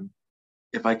characters on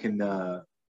if I can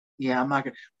yeah, I'm not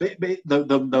gonna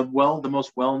the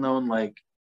most well known like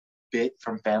bit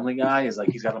from Family Guy is like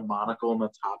he's got a monocle and a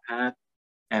top hat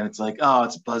and it's like, oh,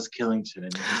 it's Buzz Killington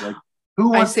and he's like,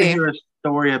 who I wants to see. hear a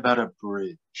story about a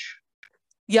bridge?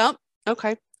 Yep.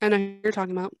 Okay. I know who you're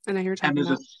talking about. I know who you're And talking there's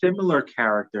a about. similar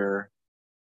character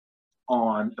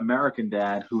on American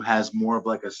Dad who has more of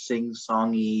like a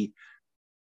sing-songy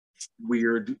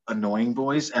weird, annoying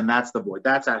voice, and that's the voice.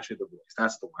 That's actually the voice.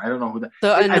 That's the one. I don't know who that.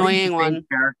 The I think it's annoying the same one.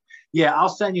 character. Yeah, I'll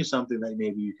send you something that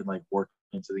maybe you can like work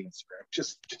into the Instagram.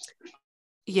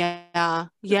 Yeah.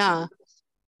 Just Yeah.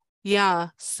 Yeah.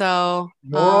 So,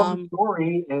 moral of the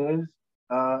story is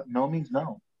no means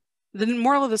no. the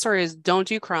moral of the story is don't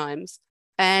do crimes.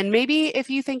 And maybe if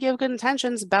you think you have good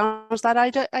intentions, bounce that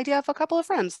idea off a couple of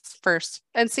friends first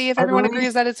and see if At everyone least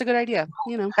agrees that it's a good idea.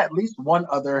 at least one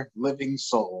other living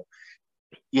soul.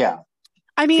 Yeah.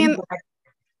 I mean,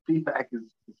 Feedback is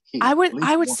key. I would At least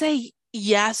I would one. say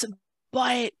yes,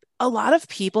 but a lot of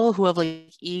people who have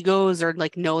like egos or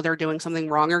like know they're doing something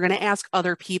wrong are going to ask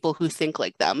other people who think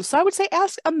like them. So I would say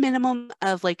ask a minimum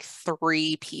of like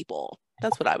three people.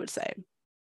 That's what I would say.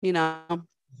 You know,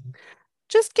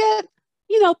 just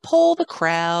poll the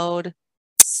crowd,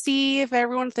 see if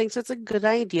everyone thinks it's a good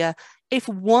idea. If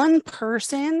one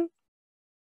person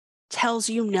tells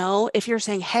you no, if you're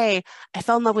saying, "Hey, I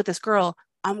fell in love with this girl,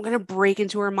 I'm gonna break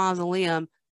into her mausoleum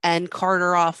and cart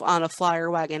her off on a flyer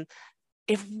wagon."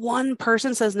 If one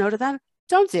person says no to that,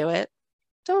 don't do it.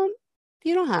 Don't,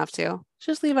 you don't have to.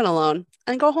 Just leave it alone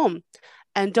and go home.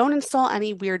 And don't install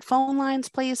any weird phone lines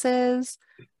places.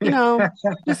 You know,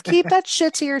 just keep that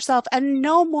shit to yourself and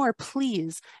no more,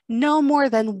 please. No more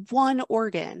than one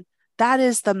organ. That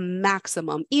is the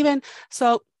maximum. Even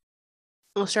so,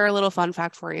 I'll share a little fun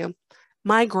fact for you.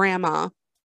 My grandma,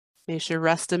 may she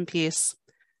rest in peace,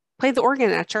 played the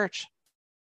organ at church.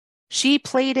 She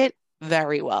played it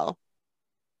very well.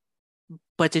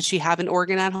 But did she have an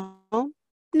organ at home?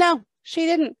 No, she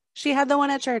didn't. She had the one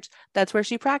at church. That's where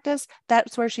she practiced.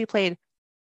 That's where she played.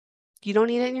 You don't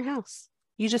need it in your house.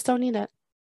 You just don't need it.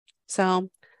 So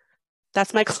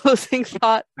that's my closing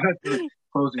thought. That's the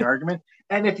closing argument.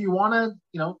 And if you want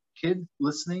to, kids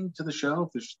listening to the show,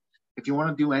 if you want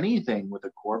to do anything with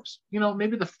a corpse,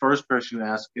 maybe the first person you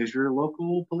ask is your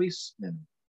local policeman,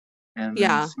 and then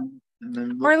Yeah. see, and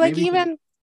then look, Or like maybe you can even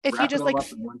if you wrap it just all like,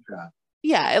 up in one shot.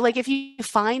 yeah, like if you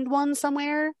find one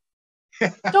somewhere,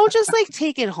 don't just like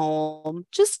take it home.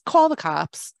 Just call the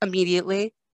cops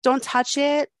immediately. Don't touch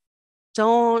it.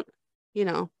 Don't, you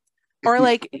know, If or you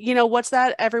like, what's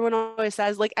that everyone always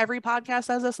says? Like every podcast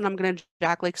says this, and I'm gonna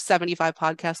jack like 75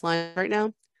 podcast lines right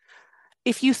now.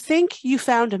 If you think you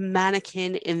found a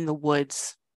mannequin in the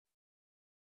woods,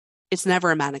 it's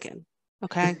never a mannequin.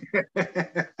 Okay?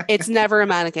 It's never a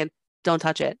mannequin. Don't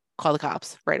touch it. Call the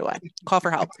cops right away. Call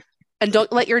for help. And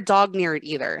don't let your dog near it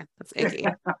either. That's icky.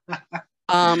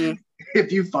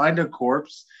 If you find a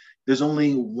corpse, there's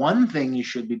only one thing you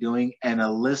should be doing and a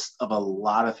list of a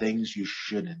lot of things you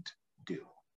shouldn't do.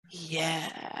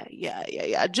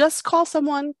 Yeah. Just call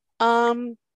someone.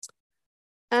 And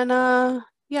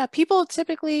yeah, people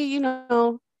typically,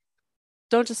 don't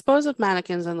dispose of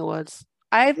mannequins in the woods.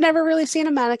 I've never really seen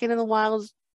a mannequin in the wild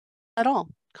at all,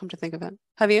 come to think of it.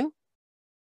 Have you?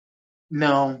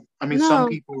 No, I mean some No.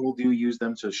 people do use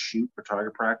them to shoot for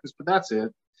target practice, but that's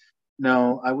it.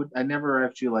 No, I never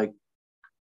actually like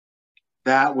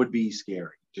that would be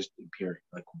scary. Just appearing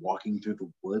like walking through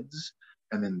the woods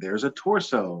and then there's a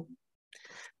torso.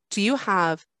 Do you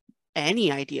have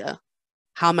any idea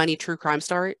how many true crime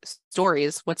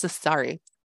stories? What's a story?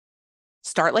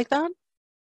 Start like that?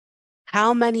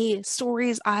 How many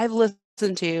stories I've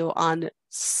listened to on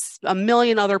a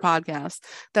million other podcasts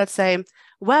that say,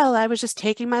 well, I was just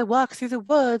taking my walk through the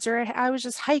woods, or I was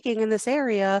just hiking in this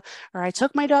area, or I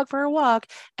took my dog for a walk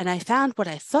and I found what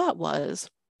I thought was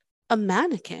a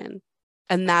mannequin.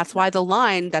 And that's why the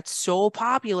line that's so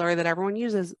popular that everyone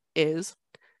uses is,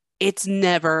 it's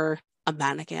never a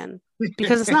mannequin.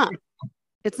 Because it's not.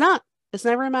 It's not. It's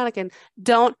never a mannequin.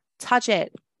 Don't touch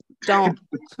it. Don't.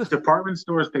 Department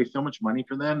stores pay so much money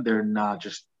for them, they're not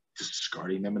just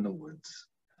discarding them in the woods.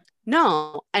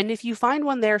 No. And if you find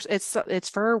one there, it's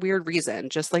for a weird reason.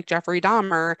 Just like Jeffrey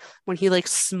Dahmer, when he like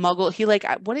smuggled, he like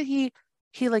what did he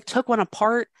like took one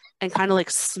apart and kind of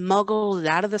like smuggled it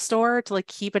out of the store to like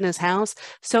keep in his house.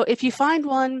 So if you find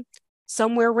one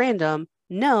somewhere random,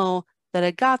 know that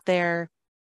it got there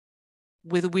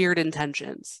with weird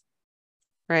intentions,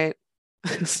 right?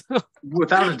 So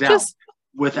Without a doubt. just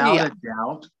Without yeah, a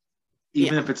doubt, yeah,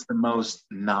 even if it's the most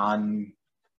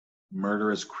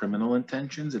non-murderous criminal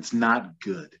intentions, it's not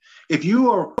good. If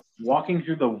you are walking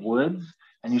through the woods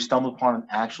and you stumble upon an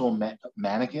actual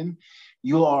mannequin,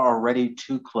 you are already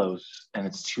too close and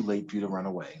it's too late for you to run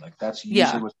away. Like that's usually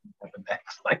yeah, what's going to happen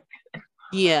next. Like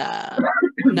yeah.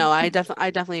 No, I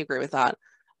definitely agree with that.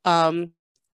 Um,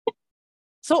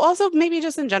 so also maybe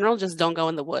just in general, just don't go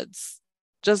in the woods.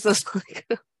 Just this like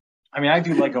I mean, I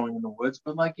do like going in the woods,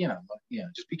 but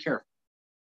just be careful.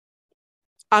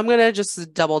 I'm gonna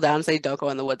just double down and say don't go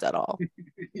in the woods at all.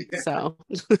 Yeah. So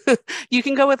you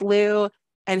can go with Lou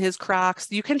and his Crocs.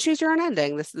 You can choose your own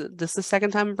ending. This is the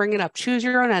second time I'm bringing it up. Choose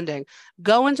your own ending.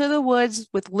 Go into the woods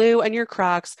with Lou and your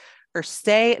Crocs, or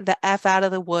stay the F out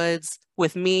of the woods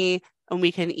with me, and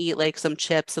we can eat like some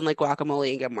chips and like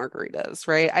guacamole and get margaritas,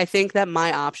 right? I think that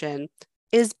my option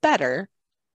is better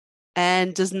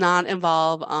and does not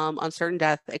involve uncertain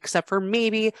death, except for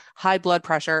maybe high blood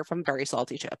pressure from very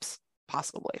salty chips,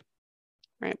 possibly,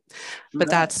 right? Do But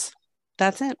that.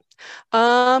 that's it.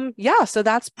 Yeah, so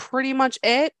that's pretty much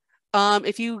it.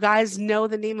 If you guys know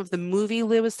the name of the movie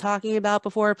Lou was talking about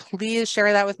before, please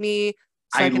share that with me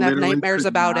so I I can have literally nightmares could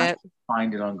about not it.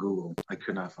 find it on Google. I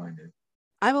could not find it.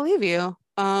 I believe you.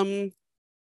 I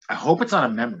hope it's not a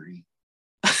memory.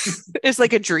 It's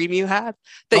like a dream you had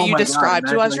that Oh you my God. described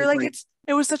to Imagine us. like You're it's like, like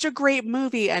it was such a great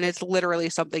movie, and it's literally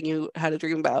something you had a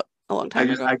dream about a long I time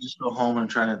just ago. I just go home and I'm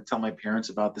trying to tell my parents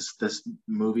about this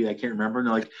movie I can't remember. And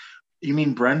they're like, you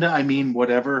mean Brenda? I mean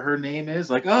whatever her name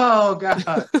is. Like, oh God.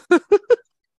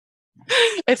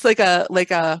 It's like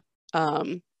a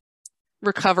um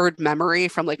recovered memory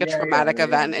from like a traumatic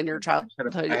event in your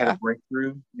childhood. I had a Yeah.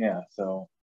 breakthrough. Yeah. So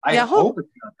I Yeah, hope it's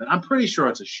not that. I'm pretty sure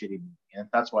it's a shitty movie, and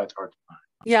that's why it's hard to find.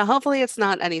 yeah, hopefully it's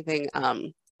not anything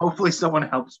Hopefully someone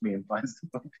helps me and finds the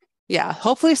movie. yeah,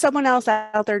 hopefully someone else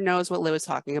out there knows what Lou is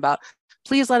talking about.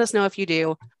 Please let us know if you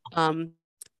do. Um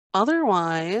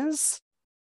Otherwise,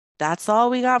 that's all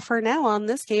we got for now on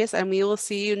this case, and we will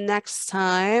see you next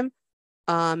time.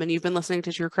 And you've been listening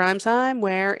to True Crime Time,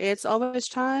 where it's always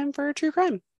time for true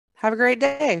crime. Have a great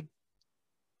day.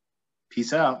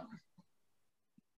 Peace out.